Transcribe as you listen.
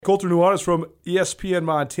Colter Nuanez from ESPN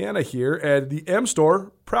Montana here, and the M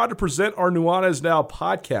Store, proud to present our Nuanez Now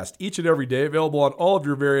podcast each and every day, available on all of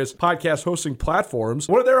your various podcast hosting platforms.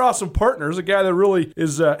 One of their awesome partners, a guy that really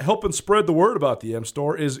is helping spread the word about the M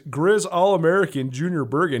Store, is Griz All-American Junior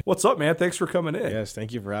Bergen. What's up, man? Thanks for coming in. Yes,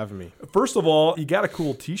 thank you for having me. First of all, you got a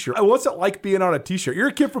cool t-shirt. What's it like being on a t-shirt? You're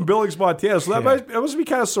a kid from Billings, Montana, so that must be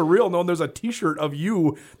kind of surreal knowing there's a t-shirt of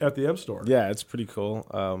you at the M Store. Yeah, it's pretty cool.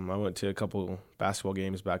 I went to a couple basketball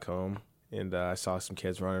games back home, and I saw some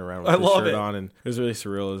kids running around with the shirt on, and it was really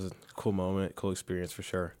surreal. It was a cool moment, cool experience for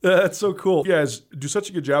sure. That's so cool. You guys do such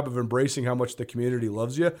a good job of embracing how much the community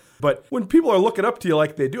loves you. But when people are looking up to you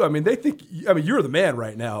like they do, they think, you're the man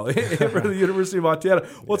right now for the University of Montana.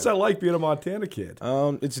 What's that like being a Montana kid?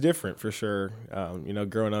 It's different for sure.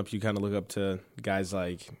 Growing up, you kind of look up to guys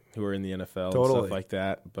like who are in the NFL and stuff like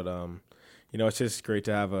that. But, it's just great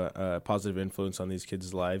to have a positive influence on these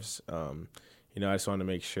kids' lives. I just want to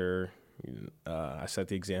make sure I set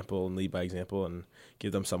the example and lead by example and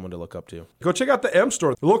give them someone to look up to. Go check out the M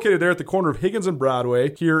Store. They're located there at the corner of Higgins and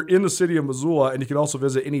Broadway here in the city of Missoula, and you can also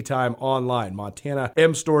visit anytime online,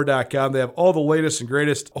 montanamstore.com. They have all the latest and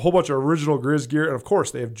greatest, a whole bunch of original Griz gear, and of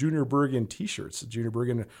course, they have Junior Bergen t-shirts. Junior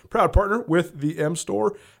Bergen, proud partner with the M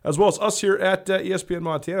Store, as well as us here at ESPN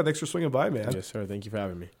Montana. Thanks for swinging by, man. Yes, sir. Thank you for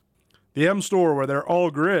having me. The M Store, where they're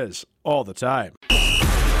all Griz all the time.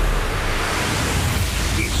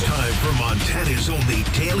 It's time for Montana's only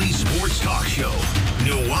daily sports talk show,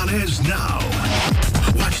 Nuanez Now.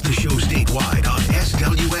 Watch the show statewide on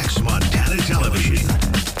SWX Montana Television.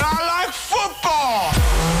 I like football!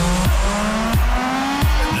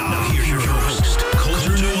 Now here's your host,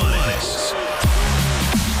 Colter Nuanez.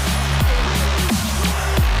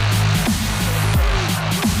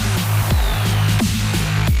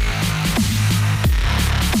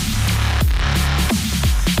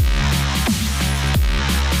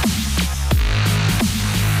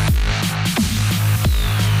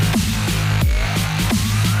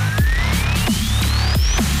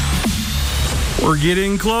 We're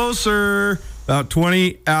getting closer, about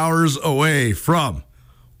 20 hours away from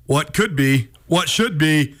what could be, what should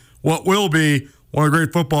be, what will be one of the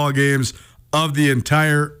great football games of the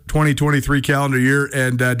entire 2023 calendar year.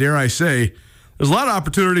 And dare I say, there's a lot of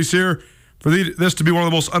opportunities here for this to be one of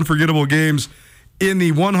the most unforgettable games in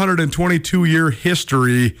the 122-year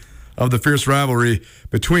history of the fierce rivalry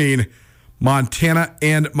between Montana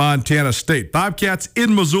and Montana State. Bobcats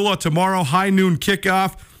in Missoula tomorrow, high noon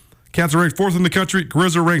kickoff. Cats are ranked 4th in the country.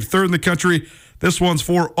 Griz are ranked 3rd in the country. This one's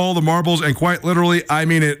for all the marbles, and quite literally, I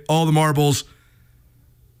mean it, all the marbles.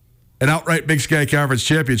 An outright Big Sky Conference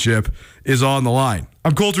championship is on the line.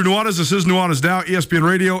 I'm Colter Nuanez. This is Nuanez Now, ESPN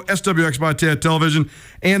Radio, SWX Montana Television,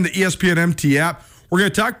 and the ESPN MT app. We're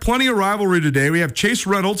going to talk plenty of rivalry today. We have Chase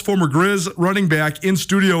Reynolds, former Griz running back, in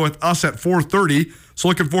studio with us at 4:30. So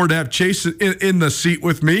looking forward to have Chase in the seat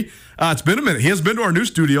with me. It's been a minute. He has been to our new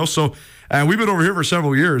studio, so we've been over here for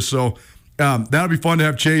several years. So that'll be fun to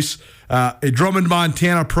have Chase, a Drummond,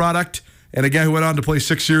 Montana product, and a guy who went on to play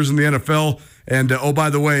 6 years in the NFL. And, by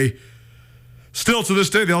the way, still to this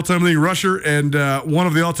day, the all-time leading rusher and one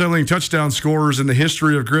of the all-time leading touchdown scorers in the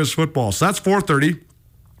history of Griz football. So that's 4:30.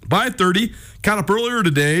 By 30, caught up earlier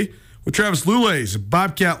today with Travis Lulay's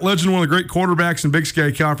Bobcat legend, one of the great quarterbacks in Big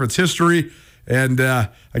Sky Conference history, and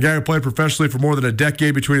a guy who played professionally for more than a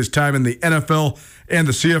decade between his time in the NFL and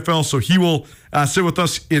the CFL. So he will sit with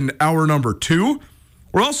us in hour number 2.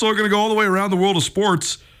 We're also going to go all the way around the world of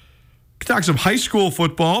sports, talk some high school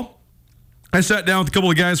football. I sat down with a couple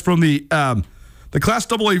of guys from the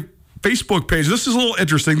Class AA Facebook page. This is a little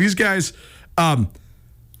interesting. These guys,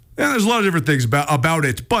 there's a lot of different things about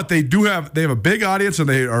it, but they have a big audience, and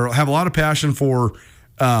they have a lot of passion for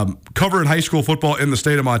covering high school football in the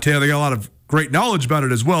state of Montana. They got a lot of great knowledge about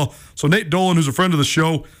it as well. So Nate Dolan, who's a friend of the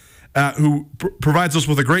show, who provides us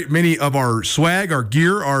with a great many of our swag, our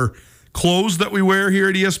gear, our clothes that we wear here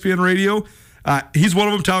at ESPN Radio. He's one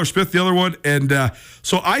of them, Tyler Smith, the other one. And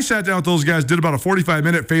so I sat down with those guys, did about a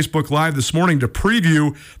 45-minute Facebook Live this morning to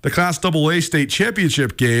preview the Class AA state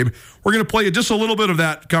championship game. We're going to play just a little bit of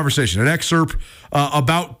that conversation, an excerpt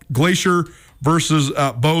about Glacier versus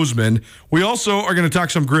Bozeman. We also are going to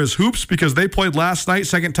talk some Griz hoops because they played last night,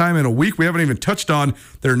 second time in a week. We haven't even touched on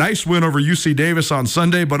their nice win over UC Davis on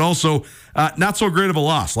Sunday, but also not so great of a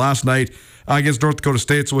loss last night against North Dakota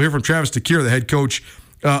State. So we'll hear from Travis DeCuire, the head coach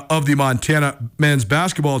of the Montana men's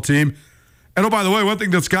basketball team. And, oh, by the way, one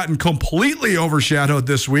thing that's gotten completely overshadowed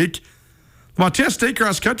this week, the Montana State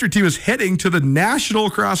cross-country team is heading to the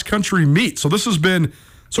national cross-country meet. So this has been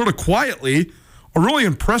sort of quietly a really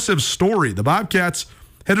impressive story. The Bobcats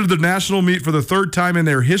headed to the national meet for the third time in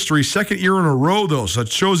their history, second year in a row, though. So it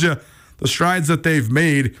shows you the strides that they've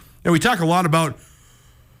made. And we talk a lot about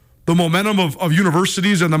the momentum of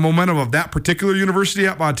universities and the momentum of that particular university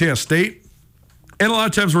at Montana State. And a lot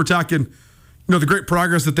of times we're talking, the great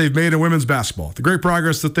progress that they've made in women's basketball, the great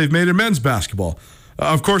progress that they've made in men's basketball.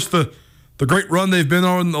 Of course, the great run they've been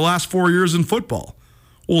on the last 4 years in football.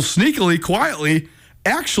 Well, sneakily, quietly,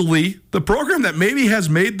 actually, the program that maybe has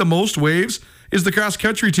made the most waves is the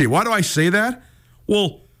cross-country team. Why do I say that?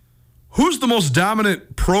 Well, who's the most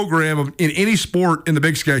dominant program in any sport in the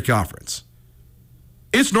Big Sky Conference?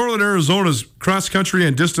 It's Northern Arizona's cross-country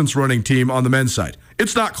and distance running team on the men's side.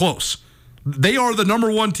 It's not close. They are the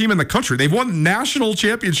number one team in the country. They've won national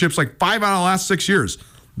championships like 5 out of the last 6 years.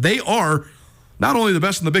 They are not only the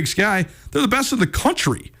best in the Big Sky, they're the best in the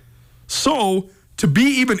country. So to be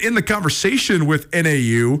even in the conversation with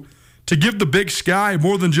NAU, to give the Big Sky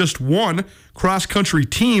more than just one cross-country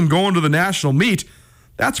team going to the national meet,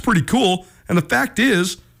 that's pretty cool. And the fact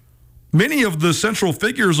is, many of the central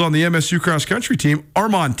figures on the MSU cross-country team are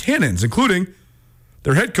Montanans, including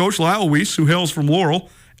their head coach, Lyle Weiss, who hails from Laurel,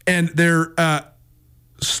 and their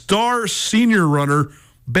star senior runner,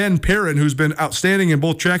 Ben Perrin, who's been outstanding in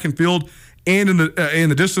both track and field and in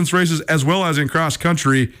the distance races, as well as in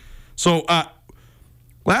cross-country. So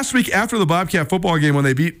last week after the Bobcat football game when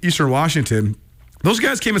they beat Eastern Washington, those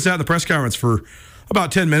guys came and sat in the press conference for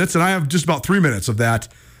about 10 minutes, and I have just about 3 minutes of that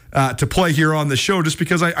to play here on the show just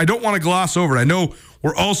because I don't want to gloss over it. I know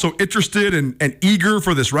we're also interested and eager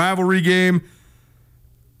for this rivalry game,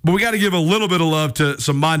 but we got to give a little bit of love to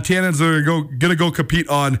some Montanans that are going to go compete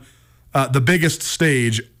on the biggest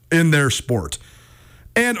stage in their sport.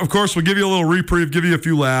 And, of course, we'll give you a little reprieve, give you a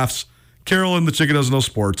few laughs. Carolyn, the Chicken Doesn't Know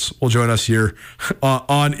Sports, will join us here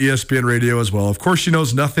on ESPN Radio as well. Of course, she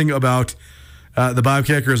knows nothing about the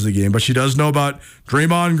Bobcat Grizzly game, but she does know about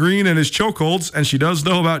Draymond Green and his chokeholds, and she does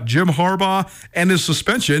know about Jim Harbaugh and his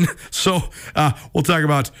suspension. So we'll talk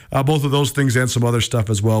about both of those things and some other stuff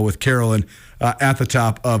as well with Carolyn at the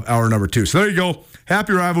top of hour number 2. So there you go.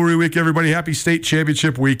 Happy rivalry week, everybody. Happy state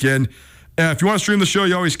championship weekend. If you want to stream the show,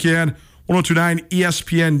 you always can.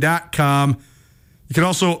 1029ESPN.com. You can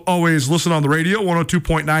also always listen on the radio,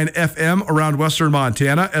 102.9 FM around Western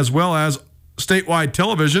Montana, as well as statewide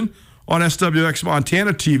television on SWX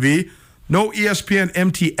Montana TV. No ESPN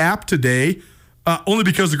MT app today, only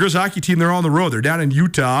because the Grizz hockey team, they're on the road. They're down in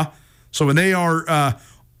Utah. So when they are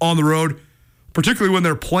on the road, particularly when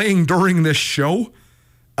they're playing during this show,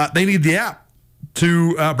 they need the app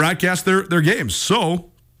to broadcast their games.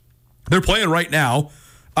 So they're playing right now.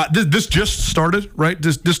 This just started, right?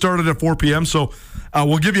 This started at 4 p.m., so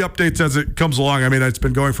we'll give you updates as it comes along. I mean, it's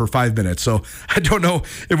been going for 5 minutes, so I don't know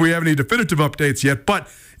if we have any definitive updates yet. But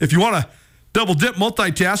if you want to double-dip,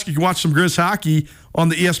 multitask, you can watch some Grizz hockey on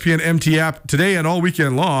the ESPN MT app today and all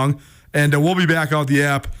weekend long, and we'll be back on the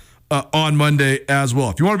app on Monday as well.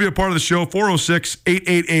 If you want to be a part of the show,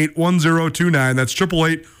 406-888-1029. That's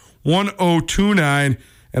 888-1029,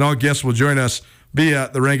 and all guests will join us via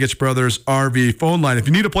the Rangich Brothers RV phone line. If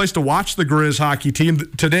you need a place to watch the Grizz hockey team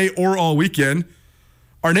today or all weekend,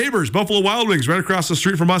 our neighbors, Buffalo Wild Wings, right across the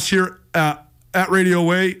street from us here at Radio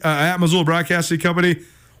Way, at Missoula Broadcasting Company.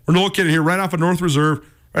 We're located here right off of North Reserve,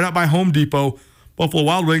 right out by Home Depot. Buffalo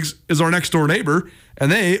Wild Wings is our next door neighbor,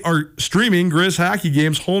 and they are streaming Grizz hockey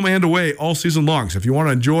games home and away all season long. So if you want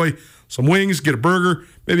to enjoy some wings, get a burger,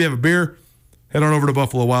 maybe have a beer, head on over to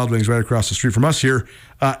Buffalo Wild Wings right across the street from us here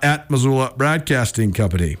at Missoula Broadcasting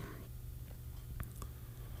Company.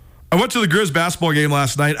 I went to the Grizz basketball game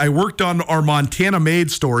last night. I worked on our Montana Made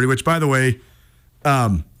story, which, by the way,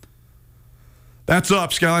 that's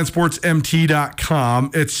up,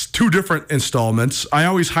 SkylineSportsMT.com. It's 2 different installments. I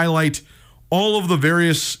always highlight all of the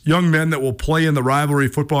various young men that will play in the rivalry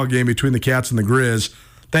football game between the Cats and the Grizz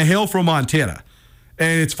that hail from Montana.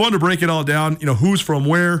 And it's fun to break it all down, who's from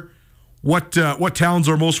where, what towns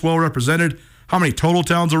are most well represented, how many total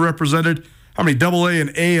towns are represented, how many AA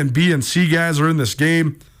and A and B and C guys are in this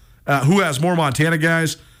game, who has more Montana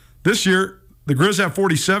guys. This year, the Grizz have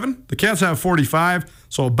 47, the Cats have 45,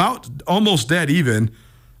 so about almost dead even.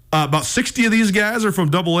 About 60 of these guys are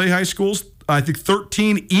from AA high schools. I think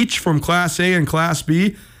 13 each from Class A and Class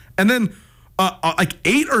B, and then like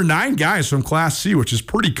 8 or 9 guys from Class C, which is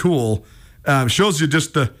pretty cool. Shows you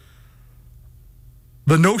just the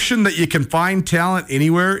notion that you can find talent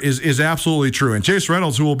anywhere is absolutely true. And Chase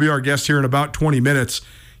Reynolds, who will be our guest here in about 20 minutes,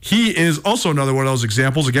 he is also another one of those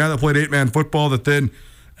examples, a guy that played 8-man football that then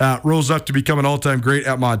rose up to become an all-time great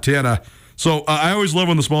at Montana. So I always love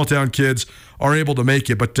when the small-town kids are able to make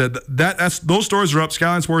it. But those stories are up,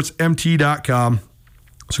 SkylineSportsMT.com.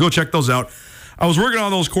 So go check those out. I was working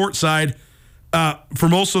on those courtside for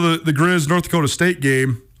most of the Grizz North Dakota State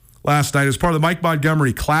game last night as part of the Mike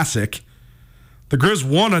Montgomery Classic. The Grizz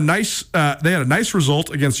won they had a nice result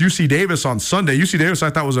against UC Davis on Sunday. UC Davis I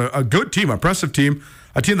thought was a good team, impressive team,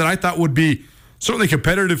 a team that I thought would be certainly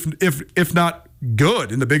competitive, if not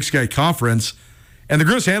good, in the Big Sky Conference. And the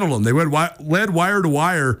Grizz handled them. They led wire to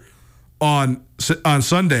wire on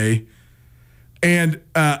Sunday. And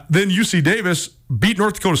then UC Davis beat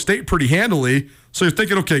North Dakota State pretty handily. So you're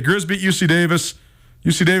thinking, okay, Grizz beat UC Davis.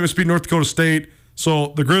 UC Davis beat North Dakota State. So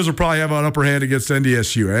the Grizz will probably have an upper hand against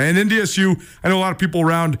NDSU. And NDSU, I know a lot of people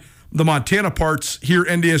around the Montana parts hear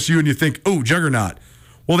NDSU and you think, oh, juggernaut.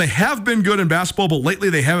 Well, they have been good in basketball, but lately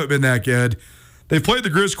they haven't been that good. They've played the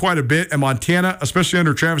Grizz quite a bit, and Montana, especially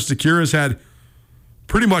under Travis DeCuire, has had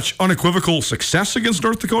pretty much unequivocal success against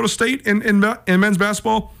North Dakota State in men's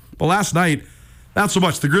basketball. But last night, not so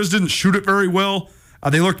much. The Grizz didn't shoot it very well.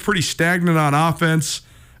 They looked pretty stagnant on offense.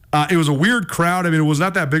 It was a weird crowd. I mean, it was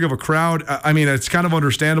not that big of a crowd. I mean, it's kind of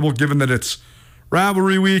understandable given that it's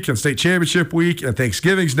rivalry week and state championship week and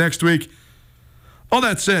Thanksgiving's next week. All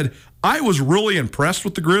that said, I was really impressed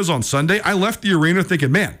with the Grizz on Sunday. I left the arena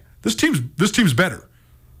thinking, man, this team's better.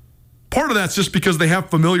 Part of that's just because they have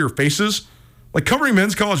familiar faces. Like covering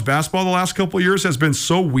men's college basketball the last couple of years has been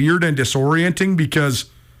so weird and disorienting because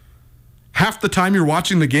half the time you're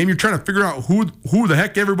watching the game, you're trying to figure out who the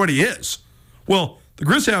heck everybody is. Well, the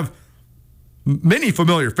Grizz have many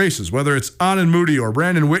familiar faces, whether it's Anand Moody or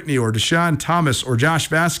Brandon Whitney or Deshaun Thomas or Josh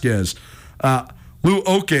Vasquez, Lou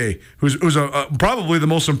Oke, who's probably the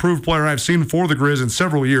most improved player I've seen for the Grizz in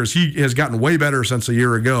several years. He has gotten way better since a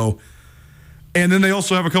year ago. And then they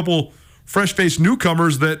also have a couple fresh-faced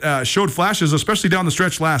newcomers that showed flashes, especially down the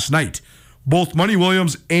stretch last night. Both Money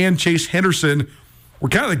Williams and Chase Henderson were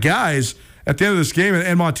kind of the guys at the end of this game.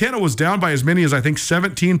 And Montana was down by as many as, I think,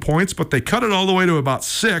 17 points, but they cut it all the way to about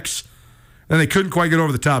 6, and they couldn't quite get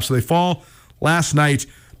over the top. So they fall last night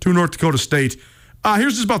to North Dakota State.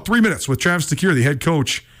 Here's just about 3 minutes with Travis DeCuire, the head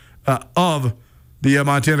coach of the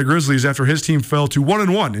Montana Grizzlies, after his team fell to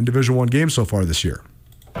 1-1 in Division I games so far this year.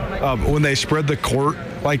 When they spread the court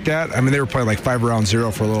like that, I mean, they were playing like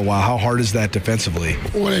 5-around-0 for a little while. How hard is that defensively?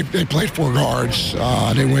 Well, they played 4 guards.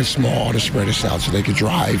 They went small to spread us out so they could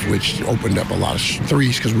drive, which opened up a lot of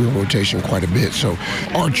threes because we were in rotation quite a bit. So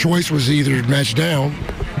our choice was either match down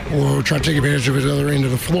or try to take advantage of the other end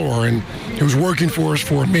of the floor. And it was working for us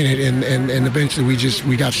for a minute, and eventually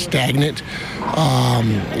we got stagnant,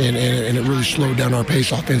 and it really slowed down our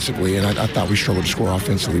pace offensively. And I thought we struggled to score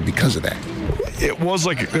offensively because of that. It was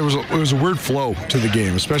like it was a weird flow to the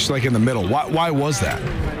game, especially like in the middle. Why was that?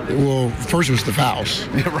 Well, first it was the fouls.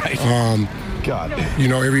 Yeah, right. God. You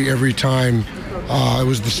know, every time it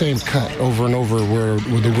was the same cut over and over where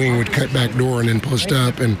the wing would cut back door and then post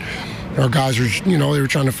up, and our guys were, they were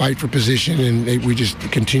trying to fight for position, and we just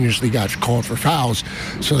continuously got called for fouls.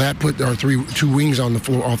 So that put our two wings on the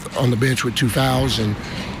floor on the bench with 2 fouls, and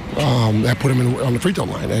that put them on the free throw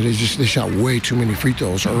line. And they shot way too many free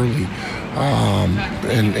throws early,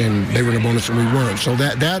 and they were in a bonus and we weren't. So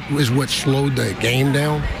that is what slowed the game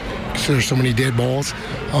down, because there's so many dead balls.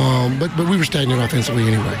 But we were stagnant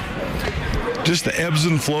offensively anyway. Just the ebbs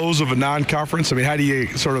and flows of a non-conference. I mean, how do you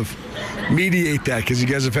sort of mediate that? Because you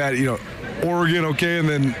guys have had, Oregon, okay, and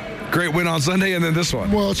then great win on Sunday, and then this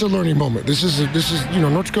one. Well, it's a learning moment. This is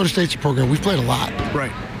North Dakota State's a program. We've played a lot.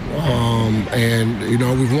 Right. And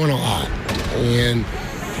we've won a lot. And,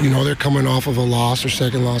 they're coming off of a loss or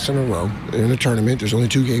second loss in a row. They're in a tournament. There's only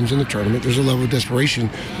 2 games in the tournament. There's a level of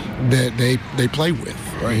desperation that they play with.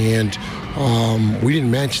 Right. And we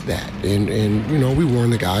didn't match that. And we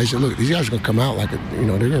warned the guys that, look, these guys are going to come out like, they're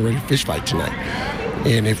going to ready to fist fight tonight.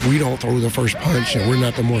 And if we don't throw the first punch and we're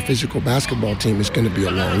not the more physical basketball team, it's going to be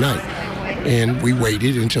a long night. And we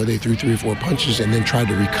waited until they threw 3 or 4 punches and then tried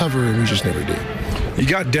to recover, and we just never did. You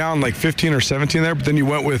got down like 15 or 17 there, but then you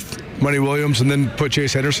went with Money Williams and then put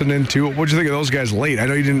Chase Henderson in too. What'd you think of those guys late? I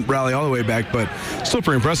know you didn't rally all the way back, but still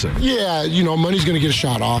pretty impressive. Yeah, Money's going to get a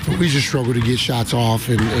shot off, and we just struggled to get shots off,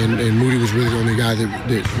 and Moody was really the only guy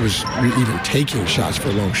that was even taking shots for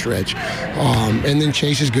a long stretch. And then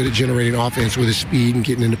Chase is good at generating offense with his speed and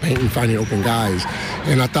getting into paint and finding open guys.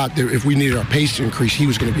 And I thought that if we needed our pace to increase, he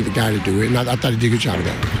was going to be the guy to do it, and I thought he did a good job of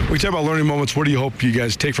that. We talk about learning moments. What do you hope you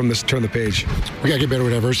guys take from this, turn the page? We got to get better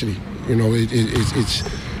with adversity.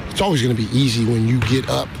 It's always going to be easy when you get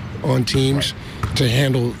up on teams to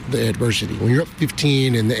handle the adversity. When you're up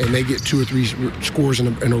 15 and they get 2 or 3 scores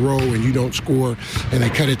in a row and you don't score and they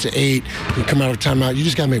cut it to 8 and come out of timeout, you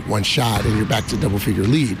just got to make one shot and you're back to double-figure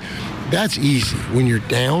lead. That's easy. When you're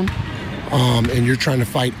down, and you're trying to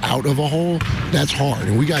fight out of a hole, that's hard.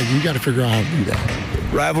 And we got to figure out how to do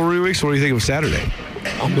that. Rivalry weeks, what do you think of Saturday?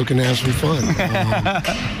 I'm looking to have some fun.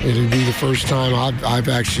 It'll be the first time I've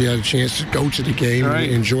actually had a chance to go to the game,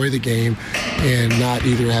 and enjoy the game, and not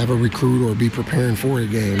either have a recruit or be preparing for a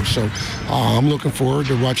game. So I'm looking forward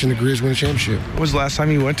to watching the Grizz win a championship. When was the last time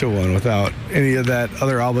you went to one without any of that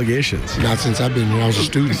other obligations? Not since I've been here. I was a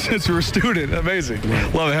student. Since you were a student. Amazing.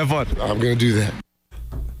 Love it. Have fun. I'm going to do that.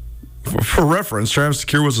 For reference, Travis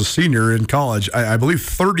DeCuire was a senior in college, I believe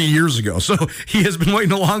 30 years ago. So he has been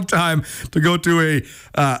waiting a long time to go to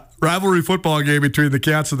a rivalry football game between the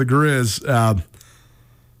Cats and the Grizz.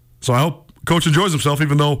 So I hope Coach enjoys himself,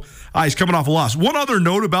 even though he's coming off a loss. One other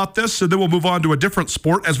note about this, and then we'll move on to a different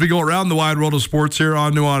sport as we go around the wide world of sports here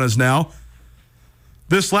on Nuanez Now.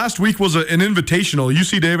 This last week was an invitational.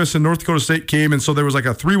 UC Davis and North Dakota State came, and so there was like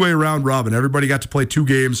a three-way round robin. Everybody got to play 2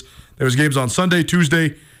 games. There was games on Sunday,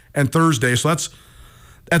 Tuesday, and Thursday. So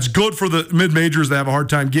that's good for the mid-majors that have a hard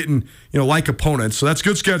time getting, like opponents. So that's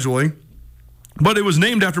good scheduling. But it was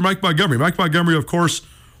named after Mike Montgomery. Mike Montgomery, of course,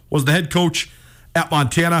 was the head coach at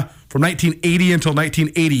Montana from 1980 until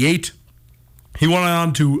 1988. He went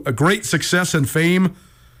on to a great success and fame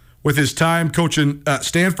with his time coaching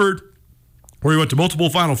Stanford, where he went to multiple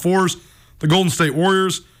Final Fours, the Golden State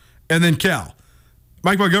Warriors, and then Cal.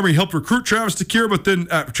 Mike Montgomery helped recruit Travis DeCuire, but then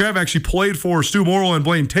Trav actually played for Stu Morrill and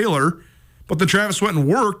Blaine Taylor, but then Travis went and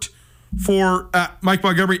worked for Mike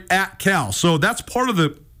Montgomery at Cal. So that's part of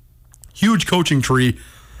the huge coaching tree,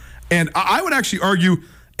 and I would actually argue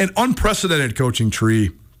an unprecedented coaching tree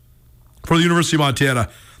for the University of Montana.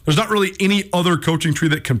 There's not really any other coaching tree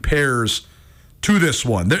that compares to this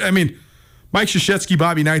one. Mike Krzyzewski,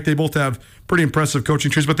 Bobby Knight, they both have pretty impressive coaching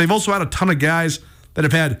trees, but they've also had a ton of guys that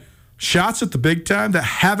have had shots at the big time that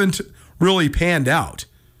haven't really panned out.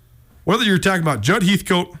 Whether you're talking about Judd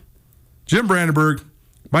Heathcote, Jim Brandenburg,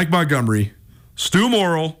 Mike Montgomery, Stu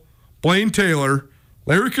Morrill, Blaine Taylor,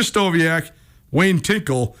 Larry Kostoviak, Wayne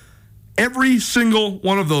Tinkle, every single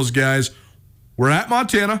one of those guys were at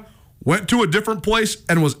Montana, went to a different place,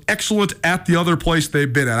 and was excellent at the other place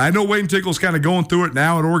they've been at. I know Wayne Tinkle's kind of going through it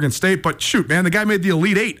now at Oregon State, but shoot, man, the guy made the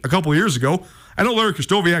Elite Eight a couple of years ago. I know Larry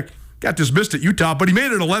Kostoviak got dismissed at Utah, but he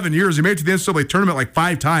made it 11 years. He made it to the NCAA tournament like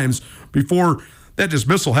 5 times before that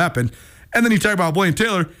dismissal happened. And then you talk about Blaine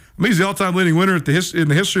Taylor. He's the all-time leading winner in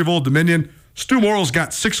the history of Old Dominion. Stu Morrill's got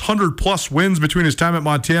 600-plus wins between his time at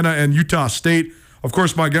Montana and Utah State. Of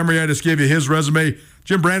course, Montgomery, I just gave you his resume.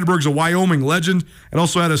 Jim Brandenburg's a Wyoming legend and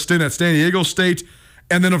also had a stint at San Diego State.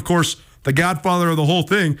 And then, of course, the godfather of the whole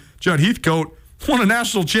thing, Judd Heathcote, won a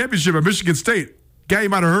national championship at Michigan State. Guy you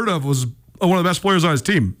might have heard of was one of the best players on his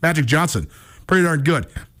team, Magic Johnson. Pretty darn good.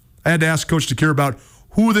 I had to ask Coach DeCuire about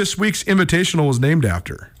who this week's invitational was named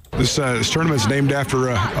after. This tournament's named after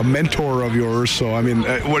a mentor of yours. So,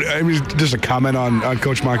 just a comment on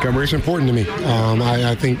Coach Montgomery. It's important to me.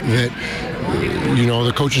 I think that,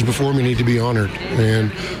 the coaches before me need to be honored.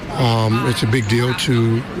 And it's a big deal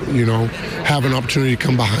to, have an opportunity to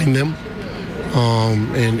come behind them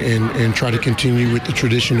and try to continue with the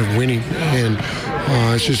tradition of winning. And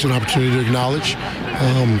it's just an opportunity to acknowledge.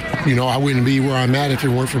 I wouldn't be where I'm at if it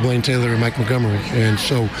weren't for Blaine Taylor and Mike Montgomery. And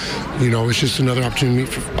so, it's just another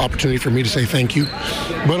opportunity for me to say thank you.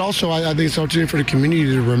 But also, I think it's an opportunity for the community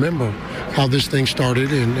to remember how this thing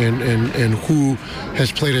started and who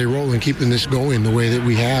has played a role in keeping this going the way that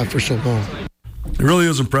we have for so long. It really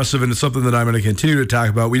is impressive, and it's something that I'm going to continue to talk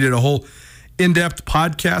about. We did a whole in-depth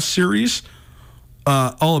podcast series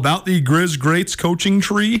all about the Grizz Greats coaching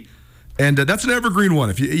tree, and that's an evergreen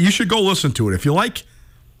one. You should go listen to it. If you like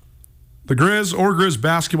the Grizz or Grizz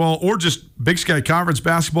basketball or just Big Sky Conference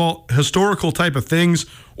basketball, historical type of things,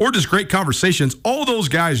 or just great conversations, all those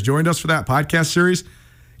guys joined us for that podcast series.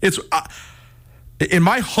 It's, in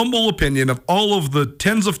my humble opinion, of all of the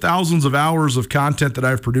tens of thousands of hours of content that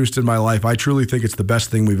I've produced in my life, I truly think it's the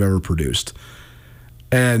best thing we've ever produced.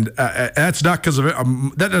 And that's not because of it.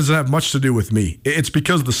 That doesn't have much to do with me. It's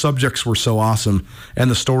because the subjects were so awesome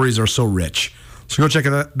and the stories are so rich. So go check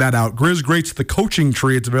that out. Grizz Greats, the coaching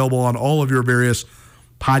tree. It's available on all of your various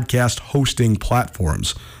podcast hosting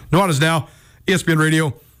platforms. Nuanez Now, ESPN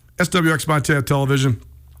Radio, SWX Montana Television,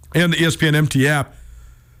 and the ESPN MT app.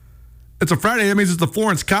 It's a Friday. That means it's the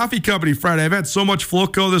Florence Coffee Company Friday. I've had so much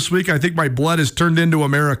Floco this week, I think my blood has turned into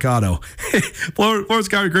Americano. Florence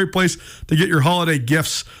Coffee, great place to get your holiday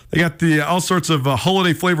gifts. They got all sorts of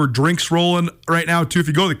holiday-flavored drinks rolling right now, too. If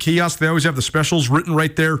you go to the kiosk, they always have the specials written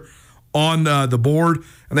right there on the board,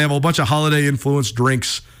 and they have a bunch of holiday-influenced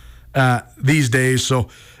drinks these days. So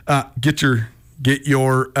get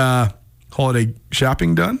your holiday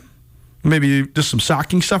shopping done. Maybe just some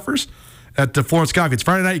stocking stuffers. at Florence Coffee. It's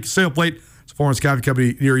Friday night. You can stay up late. It's Florence Coffee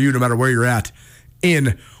Company near you, no matter where you're at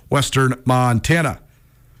in Western Montana.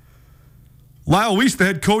 Lyle Weiss, the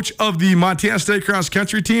head coach of the Montana State cross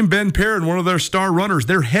country team, Ben Perrin, one of their star runners.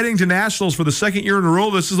 They're heading to nationals for the second year in a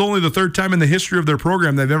row. This is only the third time in the history of their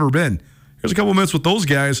program they've ever been. Here's a couple minutes with those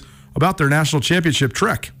guys about their national championship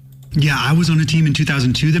trek. Yeah, I was on a team in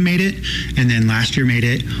 2002 that made it, and then last year made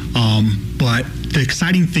it. But the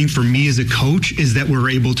exciting thing for me as a coach is that we're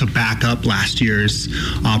able to back up last year's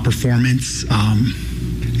performance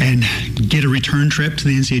and get a return trip to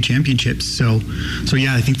the NCAA championships. So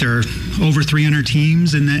yeah, I think there are over 300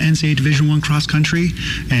 teams in the NCAA Division I cross country,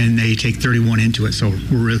 and they take 31 into it. So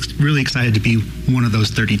we're really excited to be one of those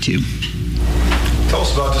 32. Tell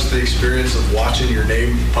us about just the experience of watching your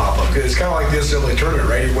name pop up. It's kind of like the NCAA tournament,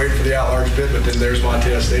 right? You wait for the at-large bid, but then there's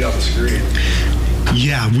Montana State on the screen.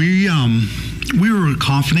 Yeah, we were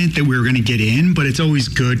confident that we were going to get in, but it's always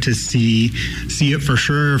good to see it for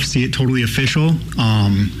sure, see it totally official.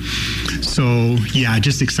 So yeah,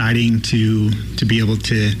 just exciting to be able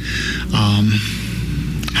to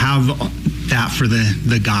have that for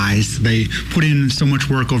the guys. They put in so much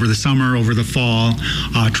work over the summer, over the fall,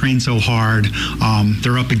 train so hard.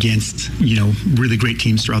 They're up against, really great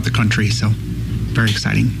teams throughout the country. So very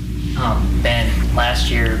exciting. Ben, last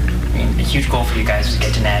year, a huge goal for you guys was to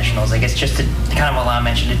get to nationals. I guess just to kind of what Lyle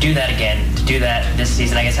mentioned, to do that again, to do that this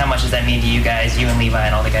season, I guess how much does that mean to you guys, you and Levi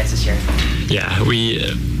and all the guys this year? Yeah, we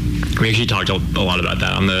actually talked a lot about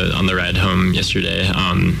that on the ride home yesterday.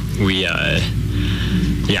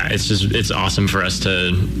 Yeah, it's awesome for us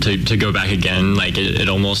to go back again. Like it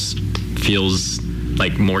almost feels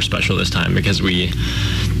like more special this time because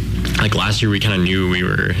like last year we kind of knew we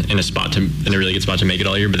were in a really good spot to make it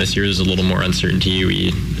all year, but this year there's a little more uncertainty.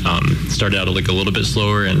 We started out like a little bit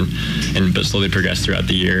slower but slowly progressed throughout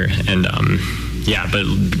the year. And but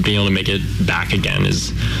being able to make it back again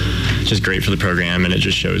is just great for the program, and it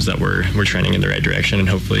just shows that we're trending in the right direction, and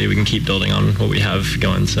hopefully we can keep building on what we have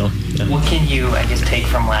going. So yeah. What can you, I guess, take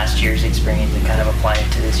from last year's experience and kind of apply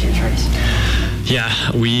it to this year's race? Yeah,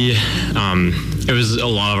 it was a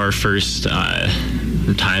lot of our first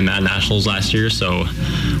time at nationals last year, so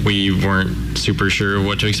we weren't super sure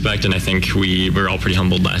what to expect, and I think we were all pretty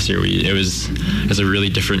humbled last year. It was a really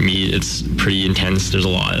different meet. It's pretty intense. There's a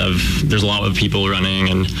lot of people running,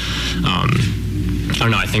 and I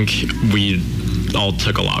don't know. I think we all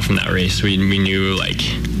took a lot from that race. We knew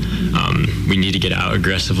we need to get out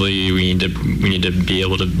aggressively. We need to be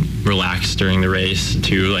able to relax during the race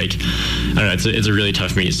too. I don't know. It's a really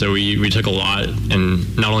tough meet. So we took a lot,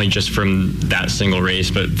 and not only just from that single race,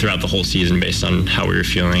 but throughout the whole season based on how we were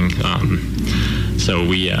feeling. So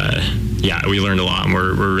we learned a lot, and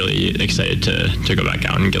we're really excited to go back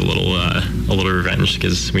out and get a little revenge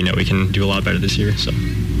because we know we can do a lot better this year. So.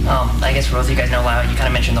 I guess for both of you guys know, Lyle, you kind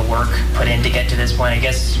of mentioned the work put in to get to this point. I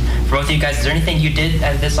guess for both of you guys, is there anything you did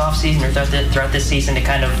this offseason or throughout this season to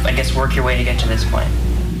kind of, I guess, work your way to get to this point?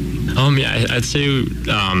 Yeah, I'd say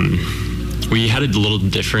we had a little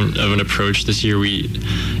different of an approach this year.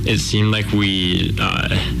 It seemed like we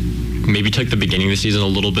maybe took the beginning of the season a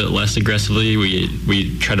little bit less aggressively.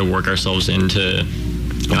 We tried to work ourselves into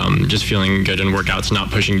just feeling good in workouts, not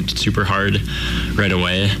pushing super hard right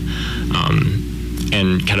away.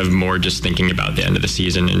 And kind of more just thinking about the end of the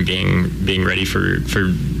season and being ready for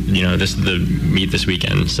the meet this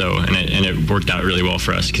weekend. So and it worked out really well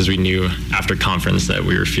for us because we knew after conference that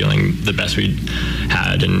we were feeling the best we'd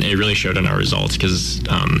had, and it really showed in our results because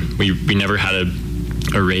we never had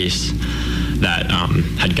a race that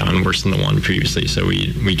had gone worse than the one previously. So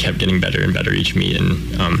we kept getting better and better each meet, and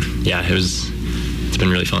it's been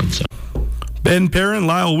really fun. So. Ben Perrin,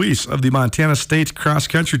 Lyle Weiss of the Montana State cross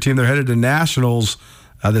country team. They're headed to nationals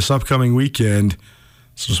this upcoming weekend.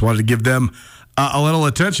 So just wanted to give them a little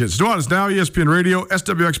attention. It's Nuanez Now, ESPN Radio,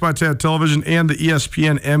 SWX Montana Television, and the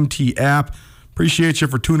ESPN MT app. Appreciate you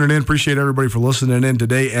for tuning in. Appreciate everybody for listening in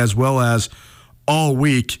today as well as all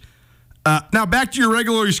week. Now back to your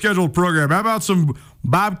regularly scheduled program. How about some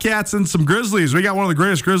Bobcats and some Grizzlies? We got one of the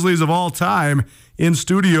greatest Grizzlies of all time in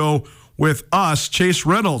studio with us. Chase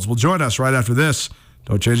Reynolds will join us right after this.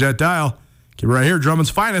 Don't change that dial. Keep it right here.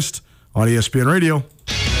 Drummond's Finest on ESPN Radio.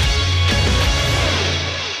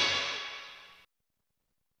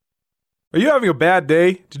 Are you having a bad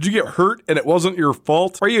day? Did you get hurt and it wasn't your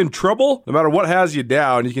fault? Are you in trouble? No matter what has you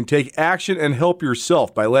down, you can take action and help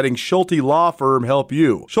yourself by letting Schulte Law Firm help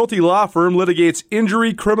you. Schulte Law Firm litigates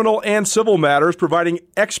injury, criminal, and civil matters, providing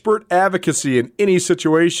expert advocacy in any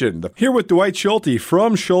situation. Here with Dwight Schulte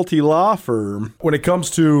from Schulte Law Firm. When it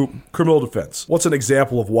comes to criminal defense, what's an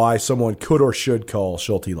example of why someone could or should call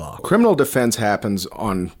Schulte Law? Criminal defense happens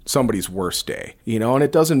on somebody's worst day, and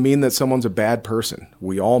it doesn't mean that someone's a bad person.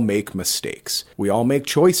 We all make mistakes. We all make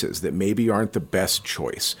choices that maybe aren't the best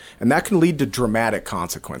choice, and that can lead to dramatic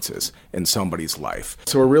consequences in somebody's life.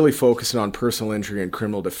 So we're really focusing on personal injury and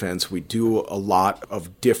criminal defense. We do a lot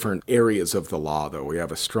of different areas of the law, though. We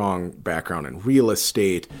have a strong background in real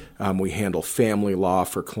estate. We handle family law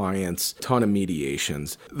for clients, ton of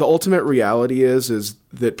mediations. The ultimate reality is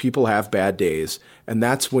that people have bad days, and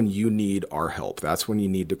that's when you need our help. That's when you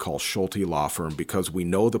need to call Schulte Law Firm, because we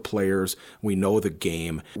know the players, we know the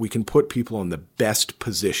game. We can put people in the best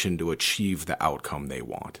position to achieve the outcome they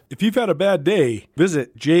want. If you've had a bad day,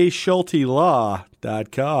 visit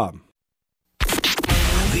jschultelaw.com.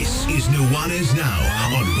 This is Nuanez Now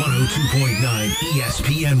on 102.9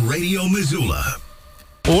 ESPN Radio Missoula.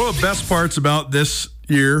 Well, one of the best parts about this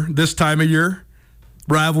year, this time of year,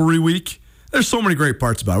 rivalry week, there's so many great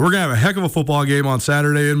parts about it. We're going to have a heck of a football game on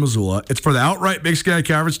Saturday in Missoula. It's for the outright Big Sky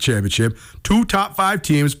Conference Championship. 2 top 5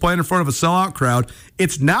 teams playing in front of a sellout crowd.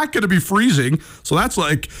 It's not going to be freezing, so that's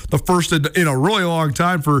like the first in a really long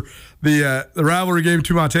time for the rivalry game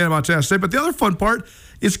to Montana State. But the other fun part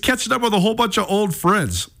is catching up with a whole bunch of old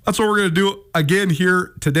friends. That's what we're going to do again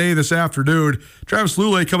here today, this afternoon. Travis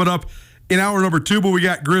Lulay coming up in hour number 2, but we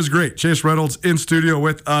got Grizz Great, Chase Reynolds in studio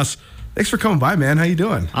with us. Thanks for coming by, man. How you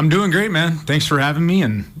doing? I'm doing great, man. Thanks for having me.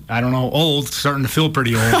 And I don't know, starting to feel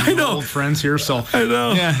pretty old. I know. Old friends here, so I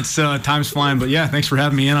know. Yeah, it's time's flying. But yeah, thanks for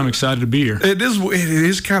having me in. I'm excited to be here. It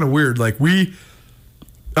is kind of weird. Like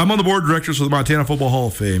I'm on the board of directors for the Montana Football Hall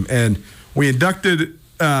of Fame, and we inducted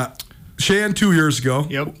Shan 2 years ago.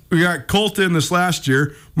 Yep. We got Colton this last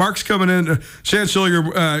year. Mark's coming in. Shan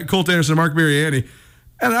Schillinger, Colt Anderson, Mark Mariani.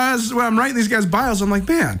 And when I'm writing these guys' bios, I'm like,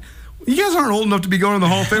 man, you guys aren't old enough to be going to the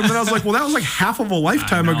Hall of Fame. And then I was like, well, that was like half of a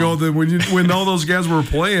lifetime ago when all those guys were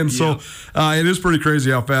playing. So it is pretty crazy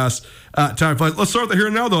how fast time flies. Let's start with the here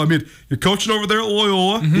and now, though. I mean, you're coaching over there at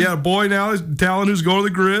Loyola. Mm-hmm. You got a boy now, Talon, who's going to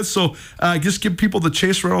the Grizz. So just give people the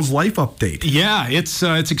Chase Reynolds life update. Yeah,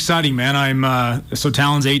 it's exciting, man. So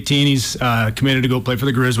Talon's 18. He's committed to go play for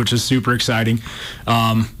the Grizz, which is super exciting.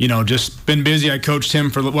 Just been busy. I coached him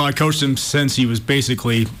since he was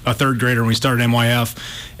basically a third grader when we started NYF,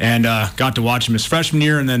 and got to watch him his freshman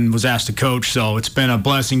year, and then was asked to coach. So it's been a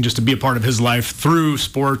blessing just to be a part of his life through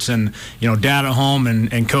sports, and dad at home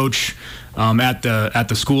and coach at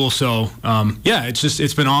the school. So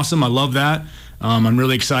it's been awesome. I love that. I'm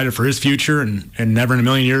really excited for his future, and never in a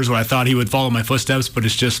million years would I thought he would follow my footsteps, but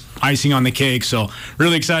it's just icing on the cake. So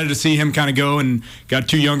really excited to see him kind of go, and got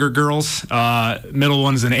 2 younger girls. Middle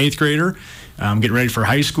one's an 8th grader. Getting ready for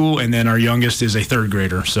high school, and then our youngest is a 3rd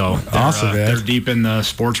grader. So awesome, man. They're deep in the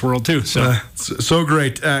sports world too. So so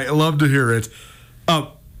great. I love to hear it.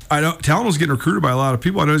 I know Talon was getting recruited by a lot of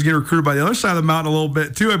people. I know he's getting recruited by the other side of the mountain a little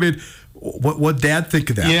bit too. I mean, what Dad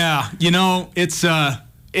think of that? Yeah,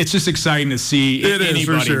 it's just exciting to see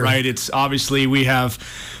anybody, right? It's obviously we have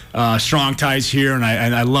strong ties here, and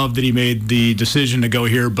I love that he made the decision to go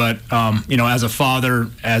here. But as a father,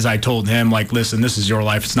 as I told him, like, listen, this is your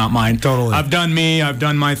life, it's not mine. Totally. I've done me, I've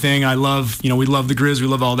done my thing. I love, we love the Grizz, we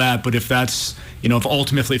love all that. But if that's, if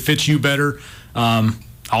ultimately it fits you better,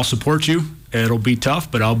 I'll support you. It'll be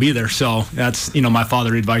tough, but I'll be there. So that's, my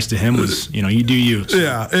father advice to him was, you do you. So.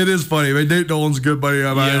 Yeah, it is funny. I mean, Nate Nolan's a good buddy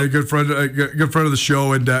of mine, a good friend of the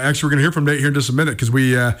show. And actually, we're going to hear from Nate here in just a minute, because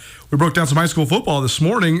we broke down some high school football this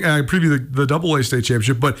morning, preview the AA state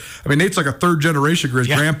championship. But I mean, Nate's like a 3rd generation Grizz.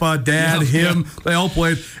 Yeah. Grandpa, Dad, him, they all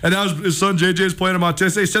played. And now his son JJ's playing him on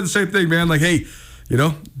Montana. They said the same thing, man. Like, hey,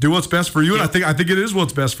 do what's best for you, and I think it is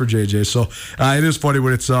what's best for JJ. So it is funny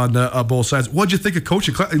when it's on both sides. What'd you think of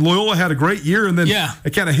coaching? Loyola had a great year, and then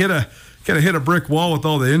it kind of hit a brick wall with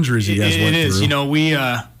all the injuries you guys went through. It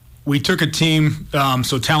is. We took a team.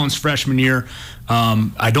 So Talon's freshman year,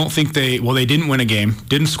 I don't think they didn't win a game,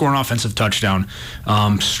 didn't score an offensive touchdown,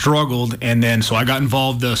 struggled, and then so I got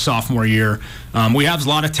involved the sophomore year. We have a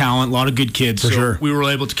lot of talent, a lot of good kids. For sure. We were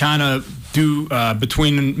able to kind of do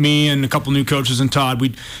between me and a couple new coaches and Todd,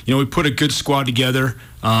 we put a good squad together.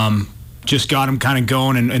 just got him kind of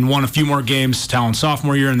going and won a few more games Talon's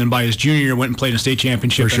sophomore year, and then by his junior year went and played a state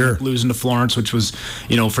championship. For sure. Losing to Florence, which was,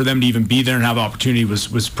 for them to even be there and have the opportunity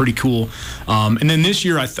was pretty cool. And then this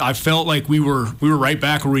year I felt like we were right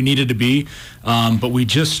back where we needed to be, but we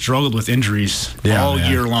just struggled with injuries all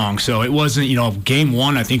year long. So it wasn't, game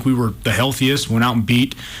one, I think we were the healthiest, went out and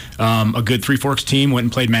beat a good Three Forks team, went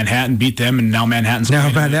and played Manhattan, beat them, and now Manhattan's in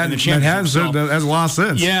the championship. Has a lot of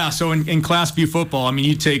sense. Yeah, so in Class B football, I mean,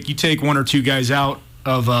 you take one or two guys out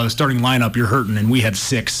of starting lineup, you're hurting, and we had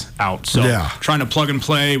 6 out. So trying to plug and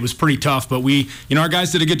play was pretty tough, but we, our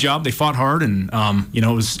guys did a good job. They fought hard, and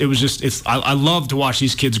I love to watch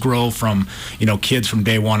these kids grow from, kids from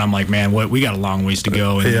day one. I'm like, man, we got a long ways to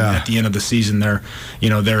go, and at the end of the season,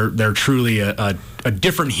 they're truly a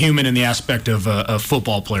different human in the aspect of a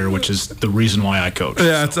football player, which is the reason why I coach.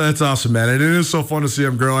 Yeah, that's awesome, man. And it is so fun to see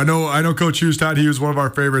him grow. I know Coach Hughes, Todd, he was one of our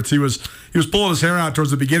favorites. He was pulling his hair out towards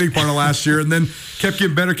the beginning part of last year, and then kept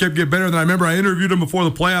getting better. And then I remember I interviewed him before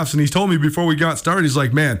the playoffs, and he told me before we got started, he's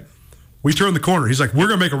like, man, we turned the corner. He's like, we're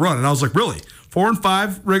going to make a run. And I was like, really?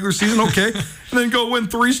 4-5 regular season, okay. And then go win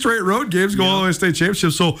 3 straight road games, go all the way to state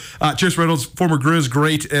championship. So Chase Reynolds, former Grizz,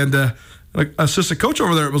 great, and assistant coach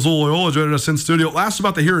over there at Missoula Loyola, joining us in studio. Last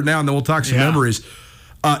about the here and now, and then we'll talk some memories.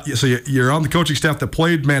 So you're on the coaching staff that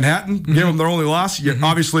played Manhattan, gave them their only loss.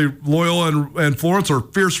 Obviously, Loyola and Florence are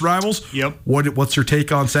fierce rivals. Yep. What's your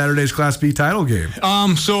take on Saturday's Class B title game?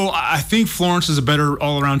 So I think Florence is a better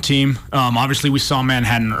all-around team. Obviously, we saw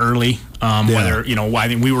Manhattan early. Whether, I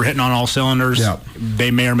think we were hitting on all cylinders. Yeah.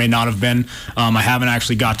 They may or may not have been. I haven't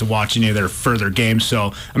actually got to watch any of their further games.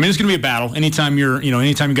 So, I mean, it's going to be a battle. Anytime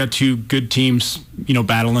you got 2 good teams,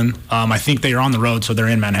 battling, I think they are on the road, so they're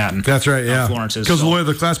in Manhattan. That's right, yeah. Florence is. Because the way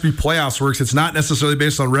the Class B playoffs works, it's not necessarily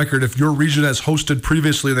based on record. If your region has hosted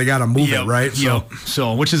previously, they got to move it, right?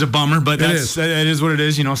 So, which is a bummer, but it is what it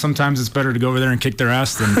is. Sometimes it's better to go over there and kick their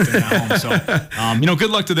ass than at home. So,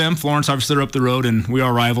 good luck to them. Florence, obviously, they're up the road, and we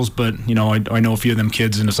are rivals, but, I know a few of them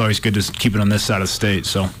kids, and it's always good to keep it on this side of the state.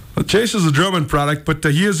 So Chase is a Drummond product, but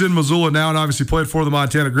he is in Missoula now and obviously played for the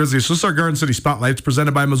Montana Grizzlies. So this is our Garden City Spotlight. It's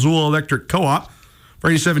presented by Missoula Electric Co-op. For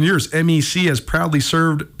 87 years, MEC has proudly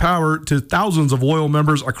served power to thousands of loyal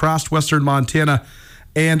members across western Montana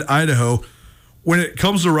and Idaho. When it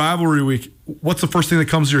comes to rivalry week, what's the first thing that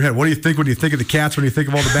comes to your head? What do you think when you think of the Cats, when you think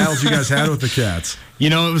of all the battles you guys had with the Cats?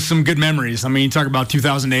 It was some good memories. I mean, you talk about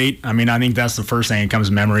 2008. I mean, I think that's the first thing that comes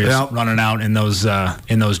to memory is running out in those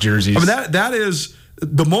jerseys. I mean, that is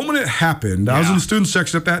the moment it happened. I was in the student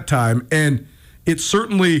section at that time, and it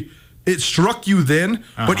struck you then.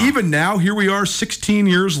 But even now, here we are 16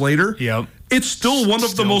 years later. Yep. It's still one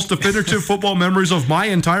of the most definitive football memories of my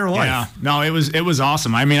entire life. Yeah, no, it was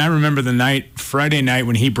awesome. I mean, I remember the Friday night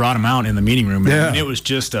when he brought him out in the meeting room. I mean, it was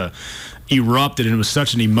just erupted, and it was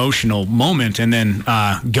such an emotional moment. And then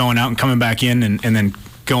going out and coming back in, and then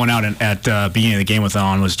going out at beginning of the game with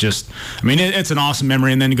on was just, I mean, it's an awesome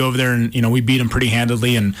memory. And then to go over there and we beat him pretty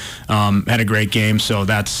handedly and had a great game. So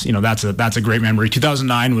that's a great memory.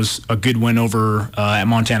 2009 was a good win over at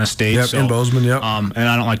Montana State. Yep, in Bozeman. Yep. And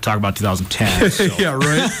I don't like to talk about 2010. So. Yeah,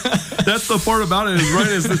 right. That's the part about it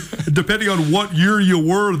is depending on what year you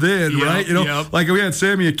were then, right? Like we had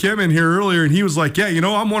Sammy Kim in here earlier, and he was like, I'm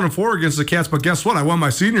 1-4 against the Cats, but guess what? I won my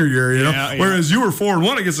senior year. Whereas you were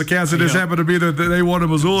 4-1 against the Cats. It just happened to be that they won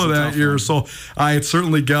in Missoula that year. So it's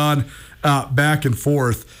certainly gone back and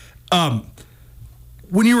forth.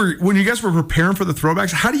 When you guys were preparing for the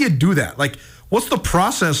throwbacks, how do you do that? Like, what's the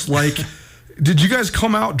process like? Did you guys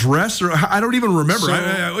come out dressed, or I don't even remember? So,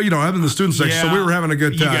 I'm in the student section, so we were having a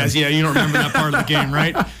good time. You guys, you don't remember that part of the game,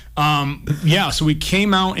 right? So we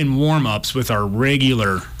came out in warm-ups with our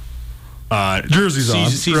regular jerseys on,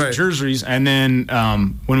 season jerseys, and then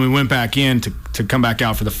when we went back in to come back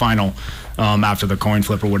out for the final after the coin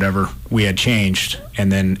flip or whatever, we had changed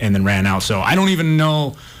and then ran out. So I don't even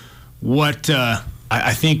know what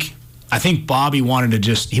I think Bobby wanted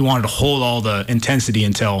to hold all the intensity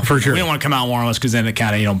until for sure. We don't want to come out warmless because then it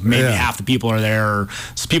kind of maybe half the people are there or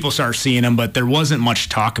people start seeing him, but there wasn't much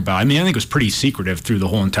talk about. I mean, I think it was pretty secretive through the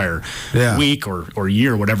whole entire week or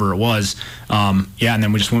year, whatever it was. And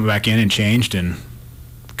then we just went back in and changed and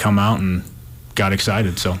come out and got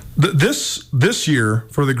excited. So this year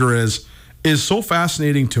for the Grizz is so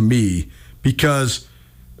fascinating to me because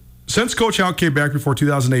since Coach Houck came back before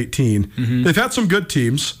 2018, they've had some good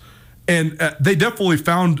teams. And they definitely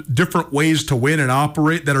found different ways to win and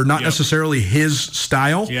operate that are not necessarily his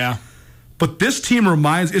style. Yeah. But this team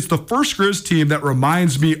it's the first Grizz team that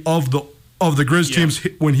reminds me of the Grizz teams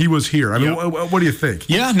when he was here. I mean, what do you think?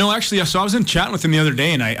 Yeah, no, actually, so I was in chatting with him the other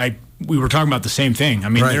day, and we were talking about the same thing. I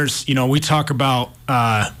mean, there's, we talk about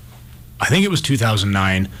I think it was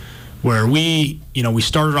 2009, where we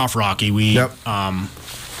started off rocky.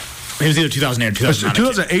 It was either 2008 or 2009.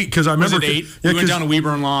 2008, because I remember. Was it 8? We went down to Weber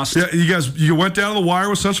and lost. Yeah, you went down to the wire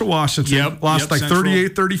with Central Washington. Lost like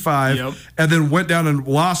 38-35, and then went down and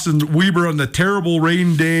lost in Weber on the terrible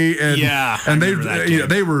rain day. And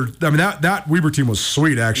they were. I mean, that Weber team was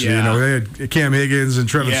sweet actually. Yeah. They had Cam Higgins and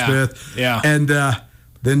Trevor Smith. Yeah. And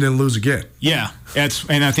then didn't lose again. Yeah,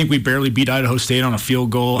 and I think we barely beat Idaho State on a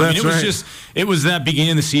field goal. It was that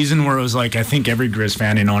beginning of the season where it was like, I think every Grizz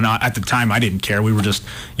fan, at the time I didn't care. We were just,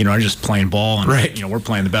 just playing ball, and we're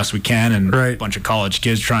playing the best we can, and a bunch of college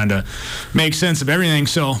kids trying to make sense of everything.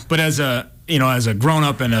 So, but as a grown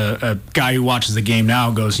up and a guy who watches the game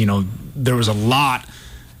now goes, there was a lot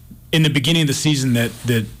in the beginning of the season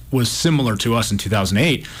that was similar to us in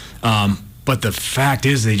 2008. But the fact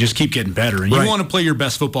is, they just keep getting better. And you want to play your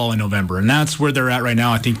best football in November. And that's where they're at right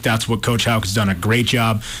now. I think that's what Coach Houck has done a great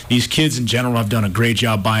job. These kids in general have done a great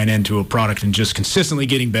job buying into a product and just consistently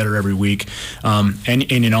getting better every week.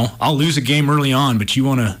 And I'll lose a game early on, but you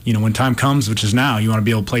want to, when time comes, which is now, you want to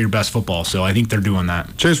be able to play your best football. So I think they're doing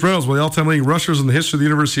that. Chase Reynolds, one of the all-time leading rushers in the history of the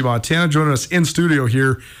University of Montana, joining us in studio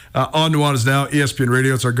here on Nuanez Now, ESPN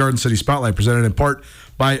Radio. It's our Garden City Spotlight, presented in part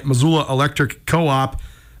by Missoula Electric Co-op.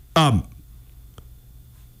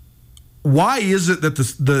 Why is it that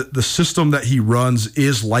the system that he runs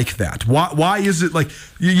is like that? Why is it like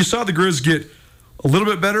you saw the Grizz get a little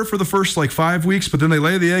bit better for the first 5 weeks, but then they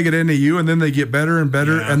lay the egg at NAU and then they get better and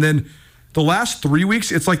better, and then the last 3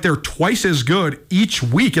 weeks it's like they're twice as good each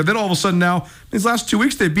week, and then all of a sudden now these last 2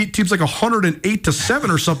 weeks they beat teams like 108-7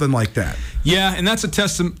 or something like that. Yeah, and that's a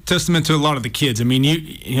testament to a lot of the kids. I mean,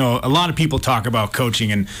 a lot of people talk about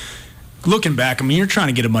coaching and. Looking back, I mean, you're trying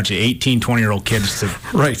to get a bunch of 18, 20-year-old kids to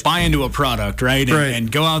buy into a product, right?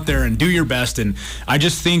 And go out there and do your best. And I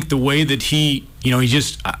just think the way that he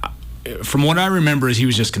just, from what I remember, is he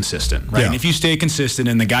was just consistent, right? Yeah. And if you stay consistent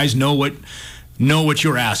and the guys know what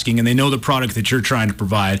you're asking and they know the product that you're trying to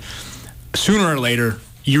provide, sooner or later,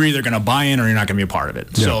 you're either going to buy in or you're not going to be a part of it.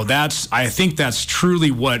 Yeah. So I think that's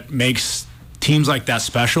truly what makes teams like that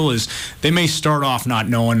special. Is they may start off not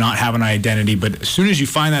knowing, not having an identity, but as soon as you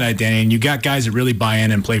find that identity and you got guys that really buy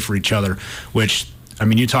in and play for each other, which, I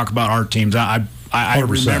mean, you talk about our teams, I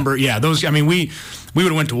remember, those, I mean, we would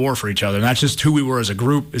have went to war for each other, and that's just who we were as a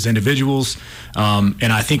group, as individuals,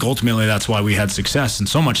 and I think ultimately that's why we had success, and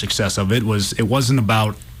so much success of it wasn't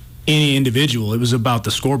about any individual, it was about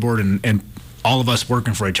the scoreboard and all of us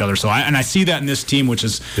working for each other. So I see that in this team, which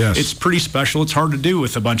is it's pretty special. It's hard to do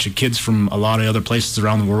with a bunch of kids from a lot of other places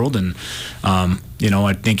around the world, and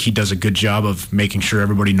I think he does a good job of making sure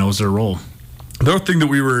everybody knows their role. The other thing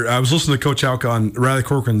that I was listening to Coach Houck on Riley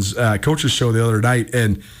Corcoran's coaches show the other night,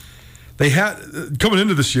 and they had coming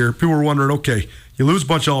into this year, people were wondering, okay, you lose a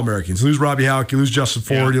bunch of All-Americans, you lose Robbie Houck, you lose Justin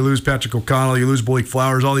Ford, you lose Patrick O'Connell, you lose Blake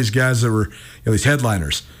Flowers, all these guys that were these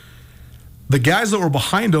headliners. The guys that were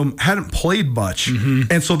behind them hadn't played much,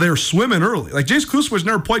 and so they were swimming early. Like Jace Kluswich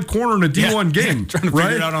never played corner in a D1 game, trying to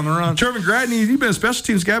figure it out on the run. Trevin Gradney, he's been a special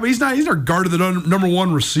teams guy, but he's not guard of the number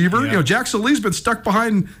one receiver. Yeah. Jackson Lee's been stuck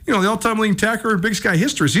behind the all-time leading tackler in Big Sky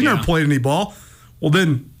history. So he never played any ball. Well,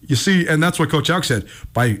 then you see, and that's what Coach Houck said.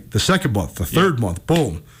 By the second month, the third month,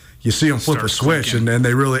 boom. You see them flip a switch, and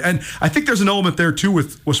they really. And I think there's an element there too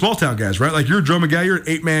with small town guys, right? Like you're a Drummond guy, you're an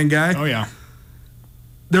 8-man guy. Oh yeah.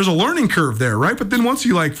 There's a learning curve there, right? But then once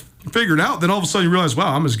you figure it out, then all of a sudden you realize,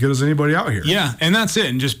 wow, I'm as good as anybody out here. Yeah, and that's it,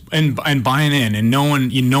 and just and buying in and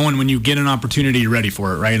knowing when you get an opportunity, you're ready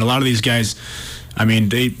for it, right? And a lot of these guys, I mean,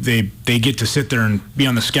 they get to sit there and be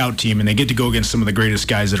on the scout team, and they get to go against some of the greatest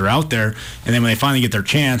guys that are out there. And then when they finally get their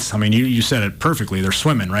chance, I mean, you said it perfectly. They're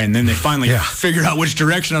swimming, right? And then they finally figure out which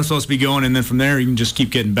direction I'm supposed to be going, and then from there you can just keep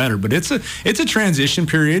getting better. But it's a transition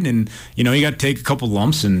period, and you got to take a couple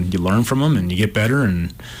lumps, and you learn from them, and you get better,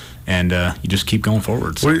 and you just keep going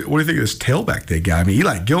forward. So. What do you think of this tailback they got? I mean,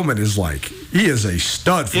 Eli Gilman is he is a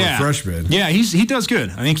stud for a freshman. Yeah, he does good.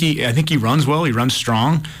 I think he runs well. He runs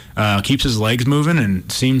strong, keeps his legs moving, and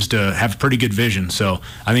seems to have pretty good vision. So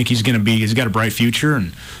I think he's got a bright future,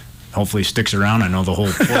 and hopefully sticks around. I know the whole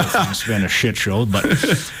thing's been a shit show, but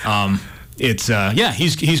he's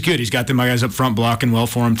good. He's got them guys up front blocking well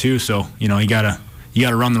for him too. So you gotta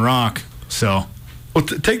run the rock. So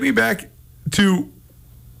take me back to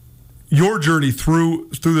your journey through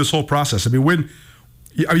this whole process. I mean,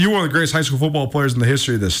 you're one of the greatest high school football players in the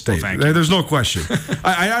history of this state. Well, there's no question.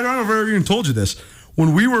 I don't know if I've ever even told you this. When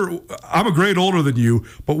I'm a grade older than you,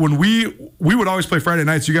 but when we would always play Friday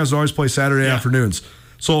nights, you guys would always play Saturday afternoons.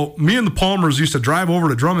 So me and the Palmers used to drive over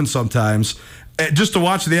to Drummond sometimes just to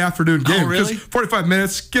watch the afternoon game. Oh, really? Because 45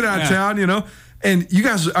 minutes, get out of town, And you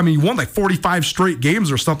guys, I mean, you won like 45 straight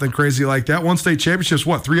games or something crazy like that. One state championships,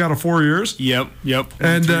 what, 3 out of 4 years? Yep.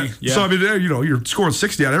 And so, I mean, you're scoring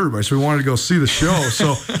 60 out of everybody, so we wanted to go see the show.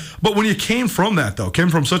 So, but when you came from that, though, came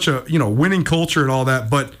from such a, winning culture and all that,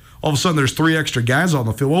 but all of a sudden there's 3 extra guys on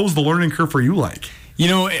the field. What was the learning curve for you like?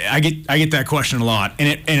 I get that question a lot.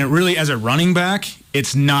 And it really, as a running back,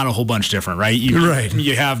 it's not a whole bunch different, right?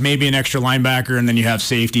 You have maybe an extra linebacker, and then you have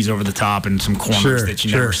safeties over the top and some corners that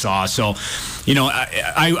you never saw. So,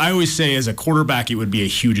 I always say as a quarterback, it would be a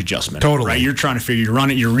huge adjustment. Totally. Right? You're trying to figure, you're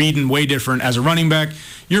running, you're reading way different. As a running back,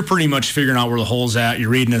 you're pretty much figuring out where the hole's at. You're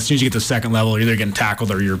reading as soon as you get to the second level, you're either getting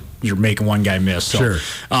tackled or you're making one guy miss. So,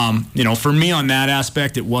 for me on that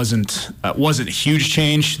aspect, it wasn't a huge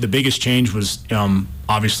change. The biggest change was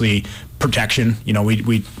obviously protection.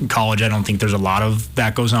 We in college, I don't think there's a lot of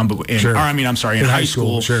that goes on, but in high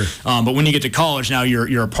school. Sure. But when you get to college, now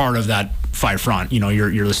you're a part of that 5 front.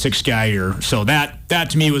 You're the sixth guy. So that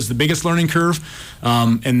to me was the biggest learning curve,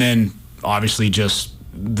 and then obviously just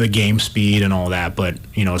the game speed and all that. But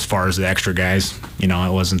as far as the extra guys, it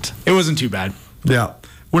wasn't too bad. Yeah.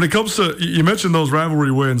 When it comes to, you mentioned those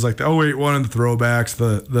rivalry wins, like the 08 one and the throwbacks,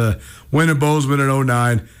 the win in Bozeman in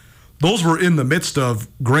 09. Those were in the midst of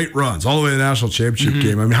great runs all the way to the national championship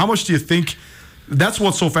game. I mean, how much do you think that's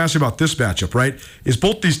what's so fascinating about this matchup, right? Is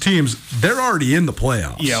both these teams, they're already in the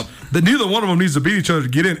playoffs. Yep. Neither one of them needs to beat each other to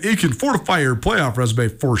get in. It can fortify your playoff resume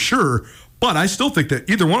for sure, but I still think that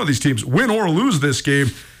either one of these teams, win or lose this game,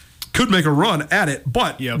 could make a run at it,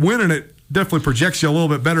 but winning it definitely projects you a little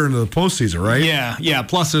bit better into the postseason, right? Yeah.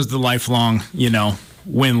 Plus there's the lifelong,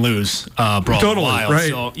 win-lose brawl. Totally, right.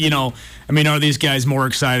 So, are these guys more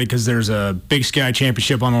excited because there's a Big Sky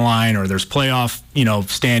championship on the line or there's playoff,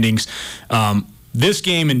 standings? This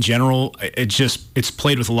game in general, it's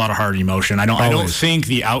played with a lot of heart and emotion. I don't think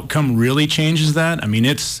the outcome really changes that. I mean,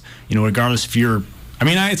 it's, regardless if you're,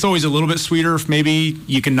 it's always a little bit sweeter if maybe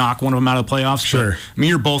you can knock one of them out of the playoffs. Sure. But,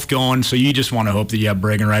 you're both going, so you just want to hope that you have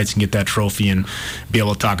bragging rights and get that trophy and be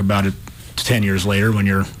able to talk about it 10 years later when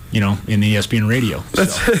you're, in the ESPN radio.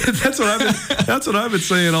 That's what I've been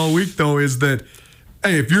saying all week, though, is that,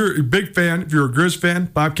 hey, if you're a big fan, if you're a Grizz fan,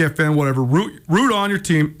 Bobcat fan, whatever, root on your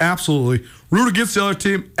team, absolutely. Root against the other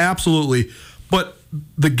team, absolutely. But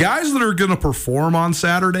the guys that are going to perform on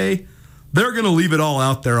Saturday, they're going to leave it all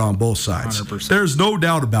out there on both sides. 100%. There's no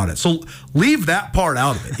doubt about it. So leave that part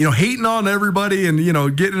out of it. Hating on everybody and,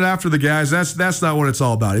 getting after the guys, that's not what it's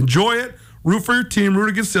all about. Enjoy it. Root for your team, root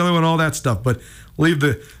against the other one, all that stuff, but leave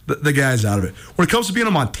the guys out of it. When it comes to being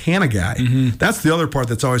a Montana guy, that's the other part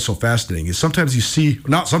that's always so fascinating, is sometimes you see,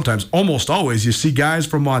 not sometimes, almost always, you see guys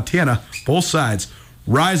from Montana, both sides,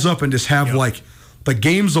 rise up and just have like the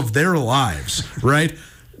games of their lives, right?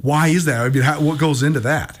 Why is that? I mean, what goes into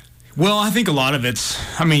that? Well, I think a lot of it's,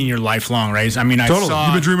 you're lifelong, right? Totally.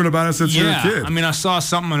 You've been dreaming about it since you were a kid. I saw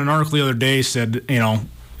something in an article the other day said,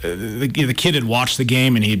 the kid had watched the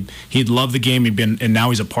game and he'd loved the game. And now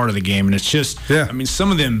he's a part of the game. And it's just,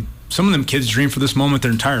 some of them kids dream for this moment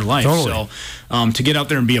their entire life. Totally. So to get out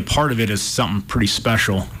there and be a part of it is something pretty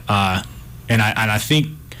special. And I think,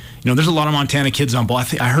 there's a lot of Montana kids on ball.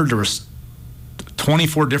 I heard there was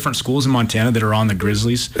 24 different schools in Montana that are on the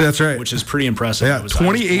Grizzlies. That's right. Which is pretty impressive. Yeah,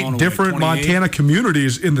 28 different Montana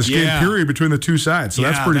communities in the game period between the two sides. So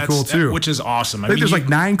that's pretty cool, too. Which is awesome. I think there's like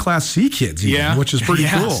 9 Class C kids even, which is pretty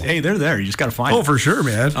cool. Hey, they're there. You just got to find them. Oh, for sure,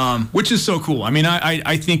 man. Which is so cool.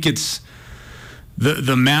 I think it's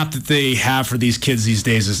the map that they have for these kids these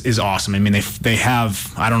days is awesome. They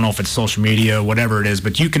have, I don't know if it's social media, whatever it is,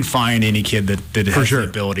 but you can find any kid that has the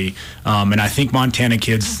ability. And I think Montana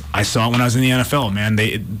kids, I saw it when I was in the NFL, man.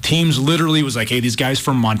 Teams literally was like, hey, these guys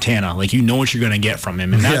from Montana, like, you know what you're going to get from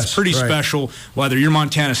him. And that's pretty special, whether you're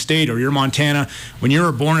Montana State or you're Montana. When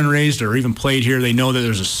you're born and raised or even played here, they know that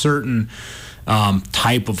there's a certain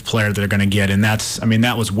type of player that they're going to get, and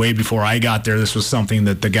that was way before I got there. This was something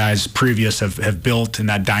that the guys previous have built in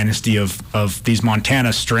that dynasty of these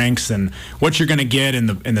Montana strengths, and what you're going to get and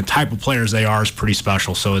the type of players they are is pretty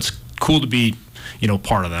special. So it's cool to be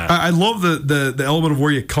part of that. I love the element of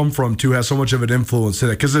where you come from too has so much of an influence in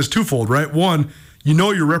it, because there's twofold, right? One,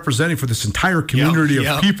 you're representing for this entire community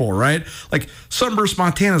of people, right? Like Sunburst,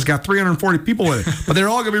 Montana's got 340 people in it, but they're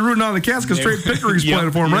all going to be rooting on the Cats because Trey Pickering's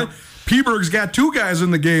playing for them, right? Peaburg's got 2 guys in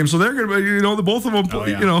the game, so they're going to be, the both of them,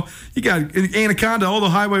 you got Anaconda, all the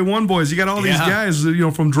Highway 1 boys, you got all these guys,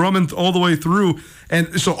 from Drummond all the way through,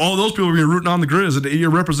 and so all those people are going to be rooting on the Grizz, and you're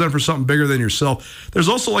representing for something bigger than yourself. There's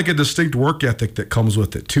also like a distinct work ethic that comes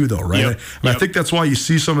with it too, though, right? I think that's why you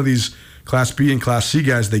see some of these Class B and Class C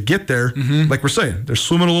guys, they get there, like we're saying, they're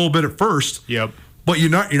swimming a little bit at first, but you're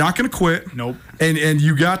not going to quit. Nope. And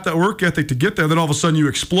you got that work ethic to get there. Then all of a sudden you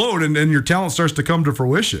explode, and your talent starts to come to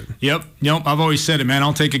fruition. Yep. I've always said it, man.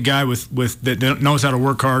 I'll take a guy with that knows how to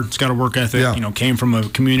work hard. It's got a work ethic. Yeah. Came from a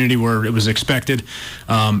community where it was expected,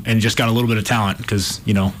 and just got a little bit of talent. Because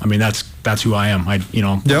that's who I am.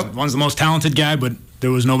 One's the most talented guy, but there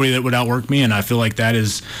was nobody that would outwork me, and I feel like that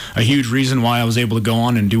is a huge reason why I was able to go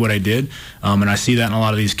on and do what I did. And I see that in a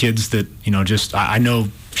lot of these kids that, I know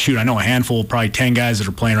a handful, probably 10 guys that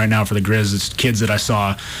are playing right now for the Grizz. It's kids that I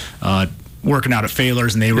saw working out at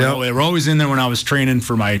Failers, and they were always in there when I was training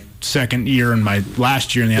for my second year and my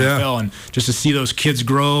last year in the NFL, and just to see those kids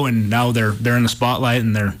grow, and now they're in the spotlight,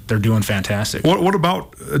 and they're doing fantastic. What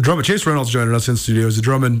about Drummond? Chase Reynolds joining us in studio. He's a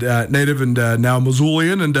Drummond native and now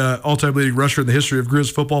Missoulian, and all-time leading rusher in the history of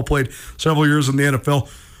Grizz football, played several years in the NFL.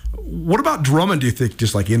 What about Drummond do you think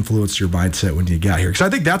just influenced your mindset when you got here? Because I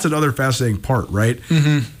think that's another fascinating part, right?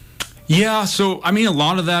 Mm-hmm. Yeah, so a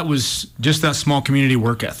lot of that was just that small community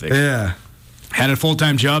work ethic. Yeah. Had a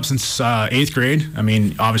full-time job since 8th grade.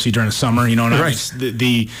 Obviously during the summer, and right.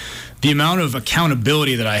 the amount of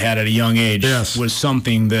accountability that I had at a young age was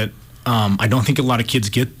something that I don't think a lot of kids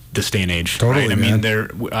get this day and age. Totally,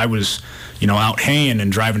 right? I was, out haying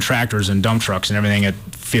and driving tractors and dump trucks and everything at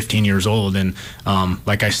 15 years old, and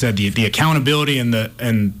like I said, the accountability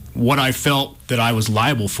and what I felt that I was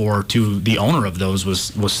liable for to the owner of those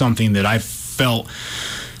was something that I felt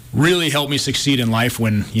really helped me succeed in life.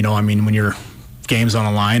 When when you're game's on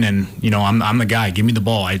the line, and I'm the guy. Give me the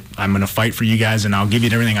ball. I'm going to fight for you guys, and I'll give you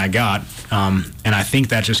everything I got. And I think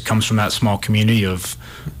that just comes from that small community of,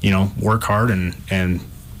 work hard and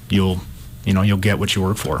you'll get what you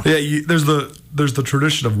work for. Yeah, there's the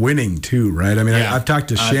tradition of winning too, right? I've talked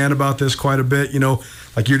to Shan about this quite a bit. You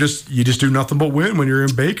just do nothing but win when you're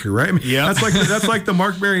in Baker, right? That's like the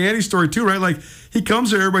Mark Mariani story too, right? He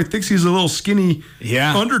comes there, everybody thinks he's a little skinny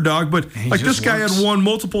underdog, but this guy had won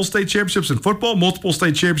multiple state championships in football, multiple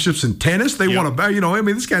state championships in tennis. They want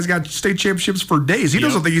to, this guy's got state championships for days. He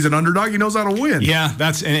doesn't think he's an underdog. He knows how to win. Yeah,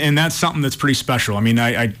 that's something that's pretty special.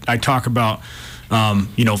 I talk about,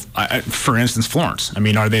 for instance, Florence.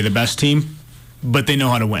 Are they the best team? But they know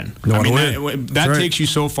how to win. That takes you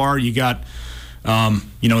so far. You got,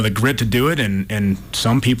 the grit to do it, and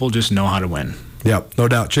some people just know how to win. Yep, no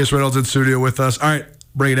doubt. Chase Reynolds in studio with us. All right,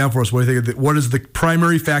 break it down for us. What do you think? What is the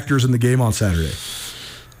primary factors in the game on Saturday?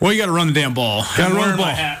 Well, you got to run the damn ball. Got to run the ball.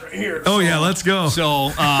 My hat right here. Oh, yeah, let's go. So,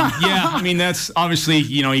 that's obviously,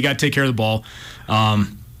 you got to take care of the ball. I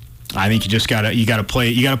think you got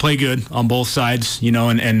to play good on both sides,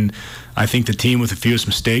 and I think the team with the fewest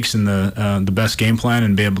mistakes and the best game plan,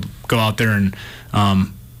 and be able to go out there and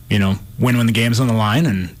win when the game's on the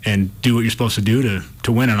line, and do what you're supposed to do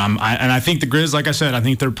to win. And I think the Grizz, like I said, I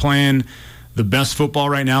think they're playing the best football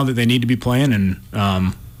right now that they need to be playing,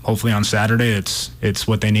 and hopefully on Saturday it's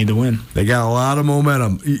what they need to win. They got a lot of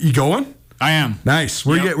momentum. You going? I am. Nice.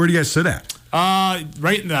 Where do you guys sit at?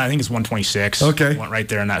 Right, I think it's 126. Okay. Went right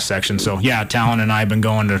there in that section. So yeah, Talon and I have been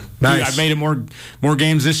going to. Nice. I've made it more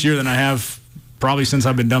games this year than I have probably since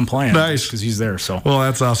I've been done playing. Nice, because he's there. So well,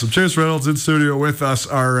 that's awesome. Chase Reynolds in studio with us.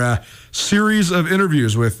 Our series of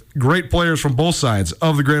interviews with great players from both sides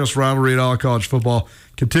of the greatest rivalry in all college football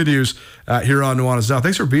continues here on Nuanez Now.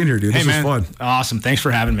 Thanks for being here, dude. This was fun. Awessom. Thanks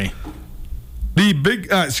for having me.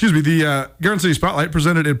 The Garden City Spotlight,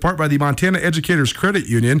 presented in part by the Montana Educators Credit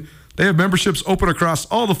Union. They have memberships open across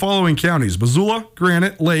all the following counties: Missoula,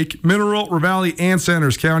 Granite, Lake, Mineral, Ravalli, and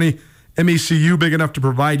Sanders County. MECU, big enough to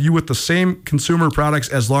provide you with the same consumer products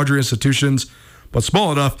as larger institutions, but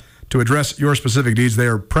small enough to address your specific needs. They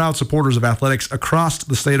are proud supporters of athletics across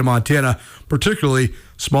the state of Montana, particularly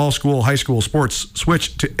small school, high school sports.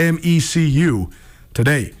 Switch to MECU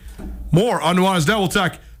today. More on Nuanez Now. We'll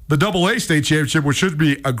talk the AA state championship, which should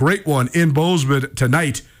be a great one in Bozeman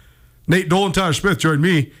tonight. Nate Dolan, Tyler Smith join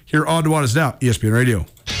me here on Nuanez Now, ESPN Radio.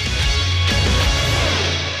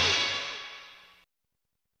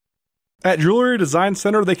 At Jewelry Design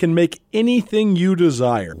Center, they can make anything you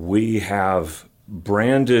desire. We have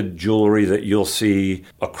branded jewelry that you'll see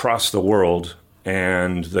across the world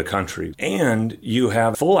and the country. And you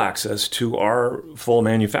have full access to our full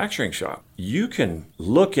manufacturing shop. You can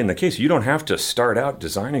look in the case. You don't have to start out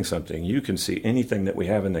designing something. You can see anything that we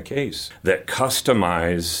have in the case that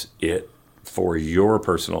customize it for your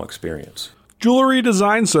personal experience. Jewelry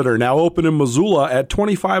Design Center, now open in Missoula at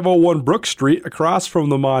 2501 Brook Street, across from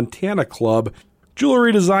the Montana Club.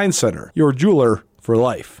 Jewelry Design Center, your jeweler for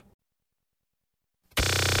life.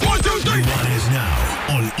 1, 2, 3. Nuanez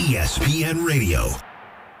Now on ESPN Radio.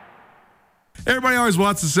 Everybody always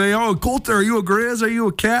wants to say, oh, Colter, are you a Grizz? Are you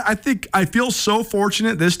a Cat? I feel so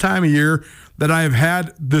fortunate this time of year that I have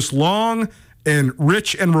had this long and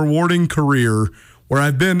rich and rewarding career where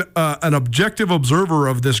I've been an objective observer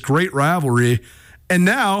of this great rivalry. And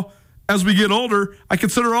now, as we get older, I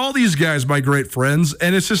consider all these guys my great friends,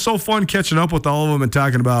 and it's just so fun catching up with all of them and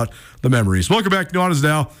talking about the memories. Welcome back to Nuanez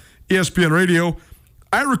Now, ESPN Radio.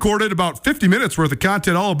 I recorded about 50 minutes worth of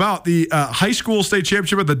content all about the high school state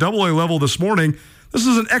championship at the AA level this morning. This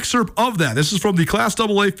is an excerpt of that. This is from the Class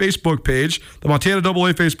AA Facebook page, the Montana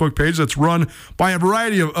AA Facebook page that's run by a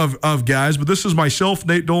variety of guys. But this is myself,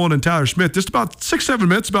 Nate Dolan, and Tyler Smith. Just about 6-7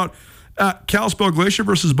 minutes about Kalispell Glacier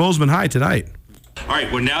versus Bozeman High tonight. All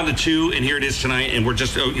right, we're down to 2, and here it is tonight, and we're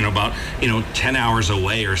just about 10 hours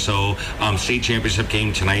away or so. State championship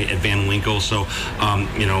game tonight at Van Winkle. So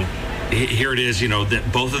here it is, that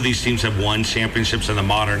both of these teams have won championships in the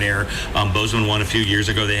modern era. Bozeman won a few years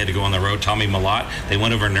ago. They had to go on the road. Tommy Malott, they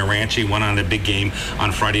went over to Naranche, went on a big game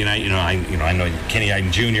on Friday night. I know Kenny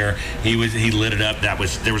Iden Jr. He lit it up.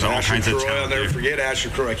 There was all kinds of talent. I'll never forget Asher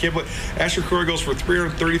Crow. I can't believe Asher Crow goes for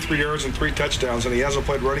 333 yards and 3 touchdowns, and he hasn't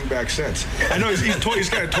played running back since. I know he's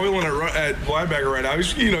kind of toiling at linebacker right now.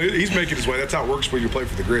 He's making his way. That's how it works when you play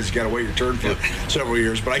for the Grizz. You got to wait your turn for several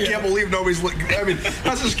years. But I can't believe nobody's.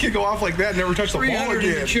 How's this kid go off like that and never touch the ball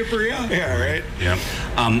again? Chipper, yeah, right. Yeah,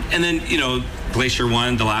 and then Glacier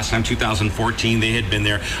won the last time, 2014. They had been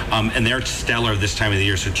there, and they're stellar this time of the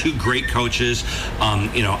year. So 2 great coaches.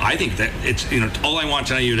 I think that it's all I want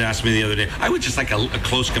tonight. You'd asked me the other day. I would just like a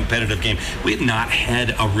close competitive game. We have not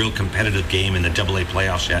had a real competitive game in the AA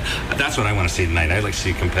playoffs yet. That's what I want to see tonight. I'd like to see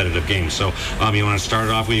a competitive game. So you want to start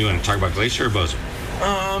it off with you want to talk about Glacier or Bozeman?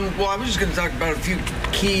 Well, I was just going to talk about a few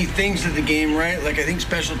key things of the game, right? Like, I think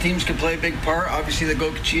special teams could play a big part. Obviously, the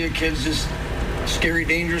Gokachia kids just scary,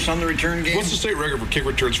 dangerous on the return game. What's the state record for kick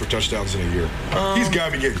returns for touchdowns in a year? He's got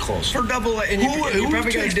to be getting close. For AA, and who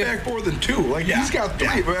probably takes back more than 2? Like, he's got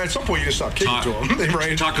 3, but at some point you just stop kicking to him,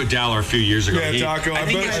 right? Taco Dowler a few years ago. Yeah, Taco. I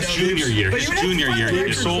think his junior year.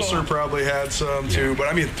 Solser probably had some, too.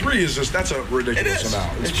 But, 3 is just, that's a ridiculous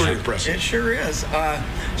amount. It's pretty impressive. It sure is.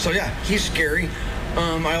 He's scary.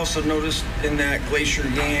 I also noticed in that Glacier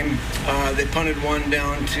game, they punted one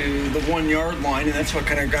down to the 1-yard line, and that's what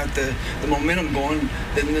kind of got the momentum going.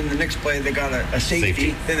 Then the next play, they got a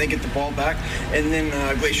safety. Then they get the ball back. And then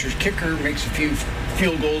Glacier's kicker makes a few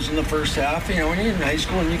field goals in the first half. When you're in high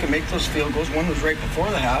school and you can make those field goals, one was right before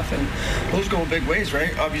the half, and those go big ways,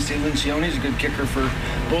 right? Obviously, Lencioni's a good kicker for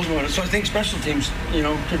Bozeman. So I think special teams,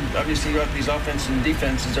 could obviously these offenses and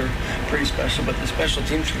defenses are pretty special, but the special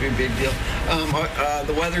teams could be a big deal.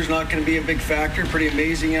 The weather's not going to be a big factor. Pretty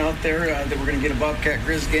amazing out there that we're going to get a Bobcat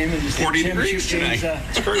Grizz game and just 40 degrees tonight.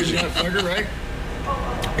 It's crazy. Right?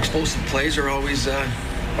 Explosive plays are always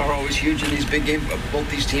huge in these big games. Both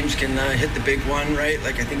these teams can hit the big one, right?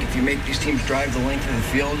 Like, I think if you make these teams drive the length of the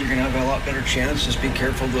field, you're going to have a lot better chance. Just be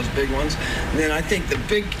careful of those big ones. And then I think the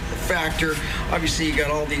big factor, obviously you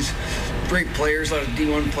got all these great players, a lot of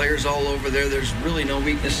D1 players all over there. There's really no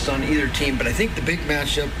weaknesses on either team. But I think the big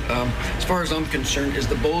matchup, as far as I'm concerned, is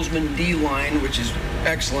the Bozeman D-line, which is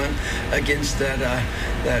excellent, against those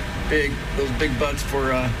big butts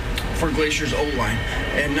for Glacier's O-line.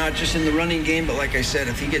 And not just in the running game, but like I said,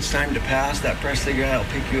 if he gets time to pass, that Presley guy will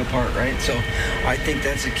pick you apart, right? So I think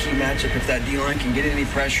that's a key matchup. If that D-line can get any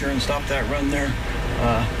pressure and stop that run there.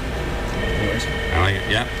 Anyways. I like it,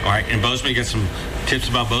 yeah. All right, and Bozeman, you got some tips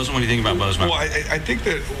about Bozeman? What do you think about Bozeman? Well, I think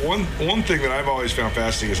that one thing that I've always found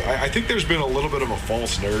fascinating is I think there's been a little bit of a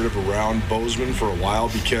false narrative around Bozeman for a while,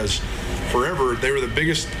 because forever they were the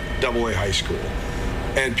biggest AA high school.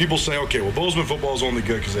 And people say, okay, well, Bozeman football is only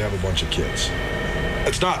good because they have a bunch of kids.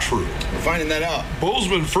 It's not true. We're finding that out.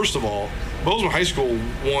 Bozeman, first of all, Bozeman High School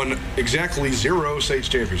won exactly 0 state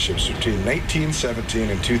championships between 1917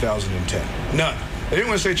 and 2010. None. They didn't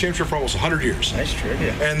win a state championship for almost 100 years. Nice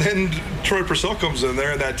trivia. And then Troy Purcell comes in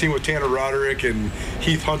there, and that team with Tanner Roderick and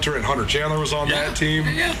Heath Hunter and Hunter Chandler was on that team.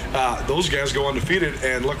 Yeah. Those guys go undefeated,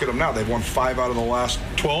 and look at them now. They've won 5 out of the last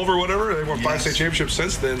 12 or whatever. They've won 5 state championships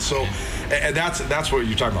since then. So, and that's what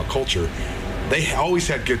you're talking about, culture. They always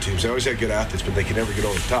had good teams. They always had good athletes, but they could never get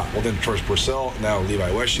over the top. Well, then Troy Purcell, now Levi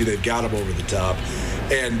Westy, they've got them over the top.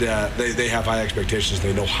 And they have high expectations.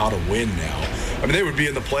 They know how to win now. I mean, they would be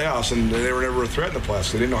in the playoffs, and they were never a threat in the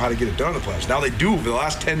playoffs. They didn't know how to get it done in the playoffs. Now they do. For the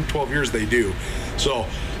last 10, 12 years, they do. So,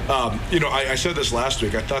 I said this last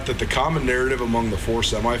week. I thought that the common narrative among the 4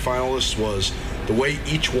 semifinalists was the way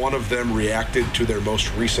each one of them reacted to their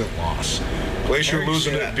most recent loss. Glacier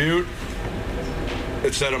losing at Butte,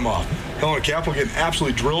 it set them off. Helena Capital getting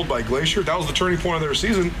absolutely drilled by Glacier. That was the turning point of their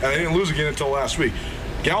season, and they didn't lose again until last week.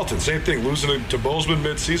 Gallatin, same thing, losing to Bozeman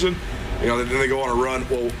mid-season. Then they go on a run.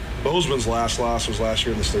 Well, Bozeman's last loss was last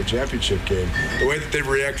year in the state championship game. The way that they've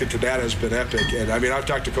reacted to that has been epic. And, I've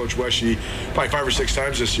talked to Coach Wesche probably 5 or 6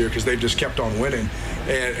 times this year because they've just kept on winning.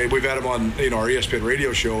 And we've had him on our ESPN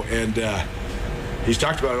radio show, and he's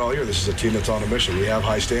talked about it all year. This is a team that's on a mission. We have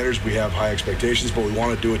high standards, we have high expectations, but we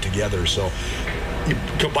want to do it together. So you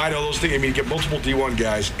combine all those things. You get multiple D1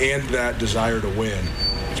 guys and that desire to win.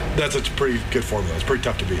 That's a pretty good formula. It's pretty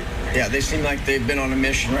tough to beat. Yeah, they seem like they've been on a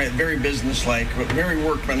mission, right? Very businesslike, very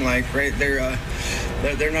workmanlike, right? They're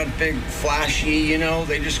not big, flashy,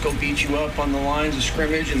 They just go beat you up on the lines of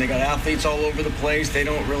scrimmage, and they got athletes all over the place. They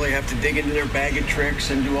don't really have to dig into their bag of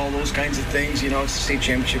tricks and do all those kinds of things. It's a state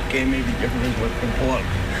championship game, maybe different what can pull out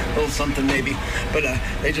a little something maybe, but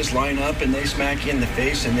they just line up and they smack you in the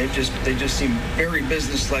face, and they just seem very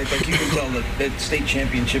businesslike. Like you can tell that state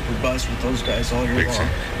championship or bust with those guys all year long.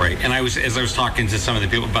 Right, and as I was talking to some of the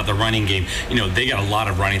people about the running game, they got a lot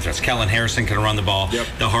of running threats. Kellen Harrison can run the ball. Yep.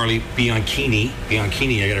 The Harley Bianchini, I got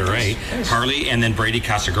it right. Yes. Harley, and then Brady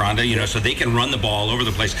Casagrande, so they can run the ball all over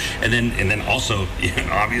the place. And then also,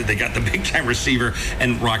 obviously they got the big time receiver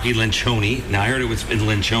and Rocky Lencioni. Now I heard it was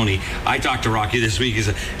Lencioni. I talked to Rocky this week. He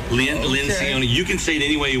said, Lencioni. You can say it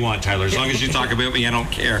any way you want, Tyler. As long as you talk about me, I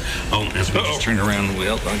don't care. Oh, as we just turn around the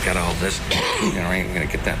wheel. I got all this. I'm gonna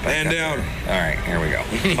get that back. And down. There. All right, here we go.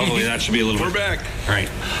 Hopefully that should be a little. We're back. All right.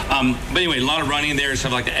 But anyway, a lot of running there and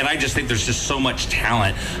stuff like that. And I just think there's just so much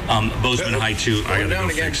talent. Bozeman High too. I gotta go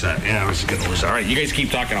fix that. Yeah, I was gonna lose. All right, you guys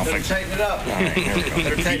keep talking. I'll fix it. Tighten it up. All right, here we go.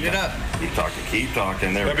 Better tighten it up. Keep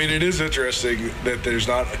talking. There. It is interesting that there's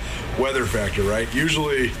not weather factor, right?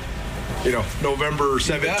 Usually, November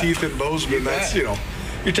 17th in Bozeman, that's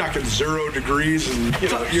you're talking 0 degrees, and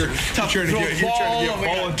you're trying to get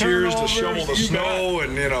volunteers to shovel the snow,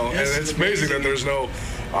 and and it's amazing that there's no.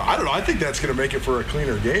 I don't know. I think that's going to make it for a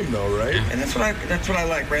cleaner game, though, right? And that's what I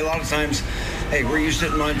like, right? A lot of times, hey, we're used to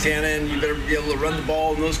it in Montana, and you better be able to run the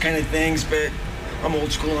ball and those kind of things. But I'm old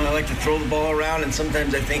school, and I like to throw the ball around. And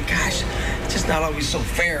sometimes I think, gosh, it's just not always so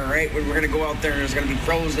fair, right? When we're going to go out there and it's going to be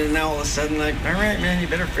frozen, and now all of a sudden, like, all right, man, you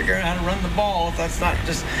better figure out how to run the ball. If that's not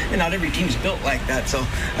just, not every team's built like that. So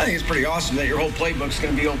I think it's pretty awesome that your whole playbook's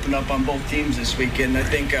going to be opened up on both teams this weekend. I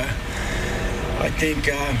think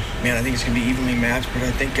it's going to be evenly matched, but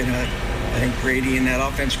I think Brady and that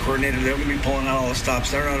offense coordinator, they're going to be pulling out all the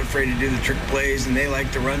stops. They're not afraid to do the trick plays, and they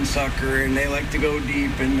like to run sucker, and they like to go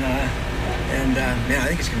deep, and I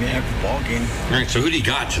think it's going to be a heck of a ball game. All right, so who do you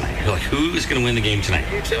got tonight? You're like, who is going to win the game tonight?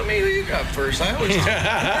 You tell me who you got first. I always like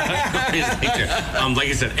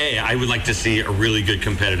I said, I would like to see a really good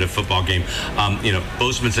competitive football game.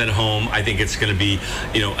 Bozeman's at home. I think it's going to be,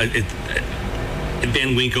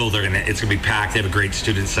 Van Winkle, it's going to be packed. They have a great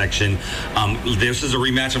student section. This is a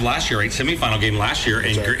rematch of last year, right? Semifinal game last year,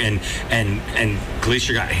 and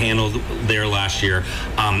Glacier got handled there last year.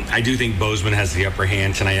 I do think Bozeman has the upper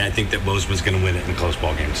hand tonight. I think that Bozeman's going to win it in a close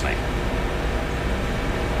ball game tonight.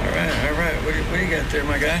 All right. What do you got there,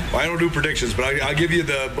 my guy? Well, I don't do predictions, but I'll give you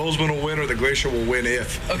the Bozeman will win or the Glacier will win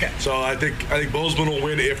if. Okay. So I think Bozeman will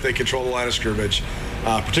win if they control the line of scrimmage,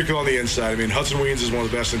 particularly on the inside. Hudson Weens is one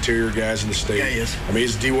of the best interior guys in the state. Yeah, he is.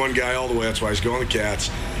 He's a D1 guy all the way. That's why he's going the Cats.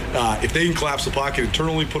 If they can collapse the pocket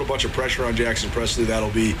internally, put a bunch of pressure on Jackson Presley, that'll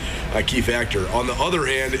be a key factor. On the other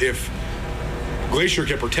hand, if Glacier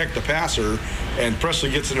can protect the passer and Presley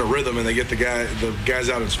gets in a rhythm and they get the guys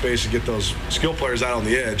out in space and get those skill players out on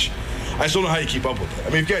the edge, I just don't know how you keep up with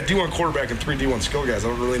it. You've got D1 quarterback and 3 D1 skill guys. I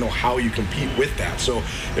don't really know how you compete with that. So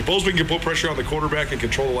if Bozeman can put pressure on the quarterback and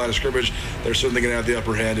control the line of scrimmage, they're certainly going to have the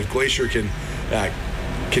upper hand. If Glacier can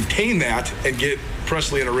contain that and get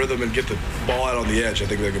Presley in a rhythm and get the ball out on the edge, I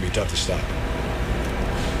think they're going to be tough to stop.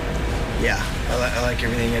 Yeah, I like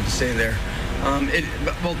everything you had to say there.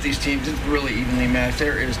 Both these teams, it's really evenly matched.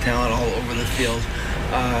 There is talent all over the field.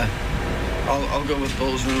 I'll go with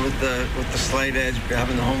Bozeman with the slight edge,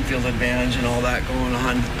 having the home field advantage and all that going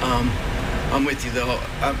on. I'm with you though.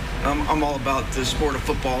 I'm all about the sport of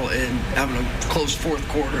football and having a close fourth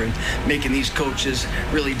quarter and making these coaches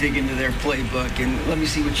really dig into their playbook and let me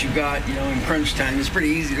see what you got. In crunch time, it's pretty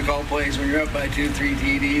easy to call plays when you're up by 2-3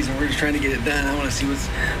 TDs, and we're just trying to get it done. I want to see what's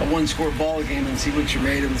a one-score ball game and see what you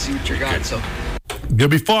made and see what you got. So, gonna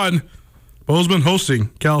be fun. Bozeman hosting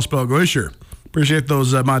Kalispell Glacier. Appreciate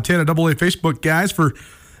those Montana AA Facebook guys for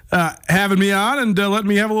having me on and letting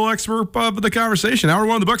me have a little extra of the conversation. Hour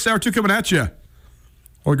 1 of the Bucks, Hour 2 coming at you.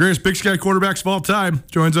 One of the greatest Big Sky quarterbacks of all time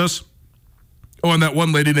joins us. Oh, and that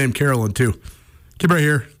one lady named Carolyn, too. Keep right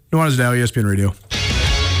here. Nuanez Now, ESPN Radio.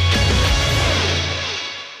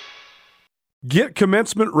 Get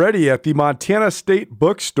commencement ready at the Montana State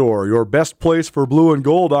Bookstore, your best place for blue and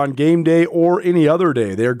gold on game day or any other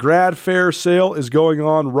day. Their grad fair sale is going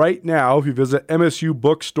on right now if you visit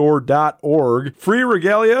msubookstore.org. Free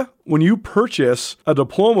regalia when you purchase a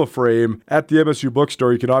diploma frame at the MSU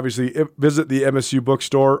Bookstore. You can obviously visit the MSU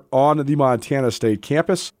Bookstore on the Montana State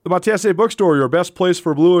campus. The Montana State Bookstore, your best place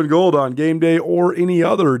for blue and gold on game day or any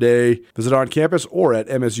other day. Visit on campus or at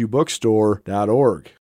msubookstore.org.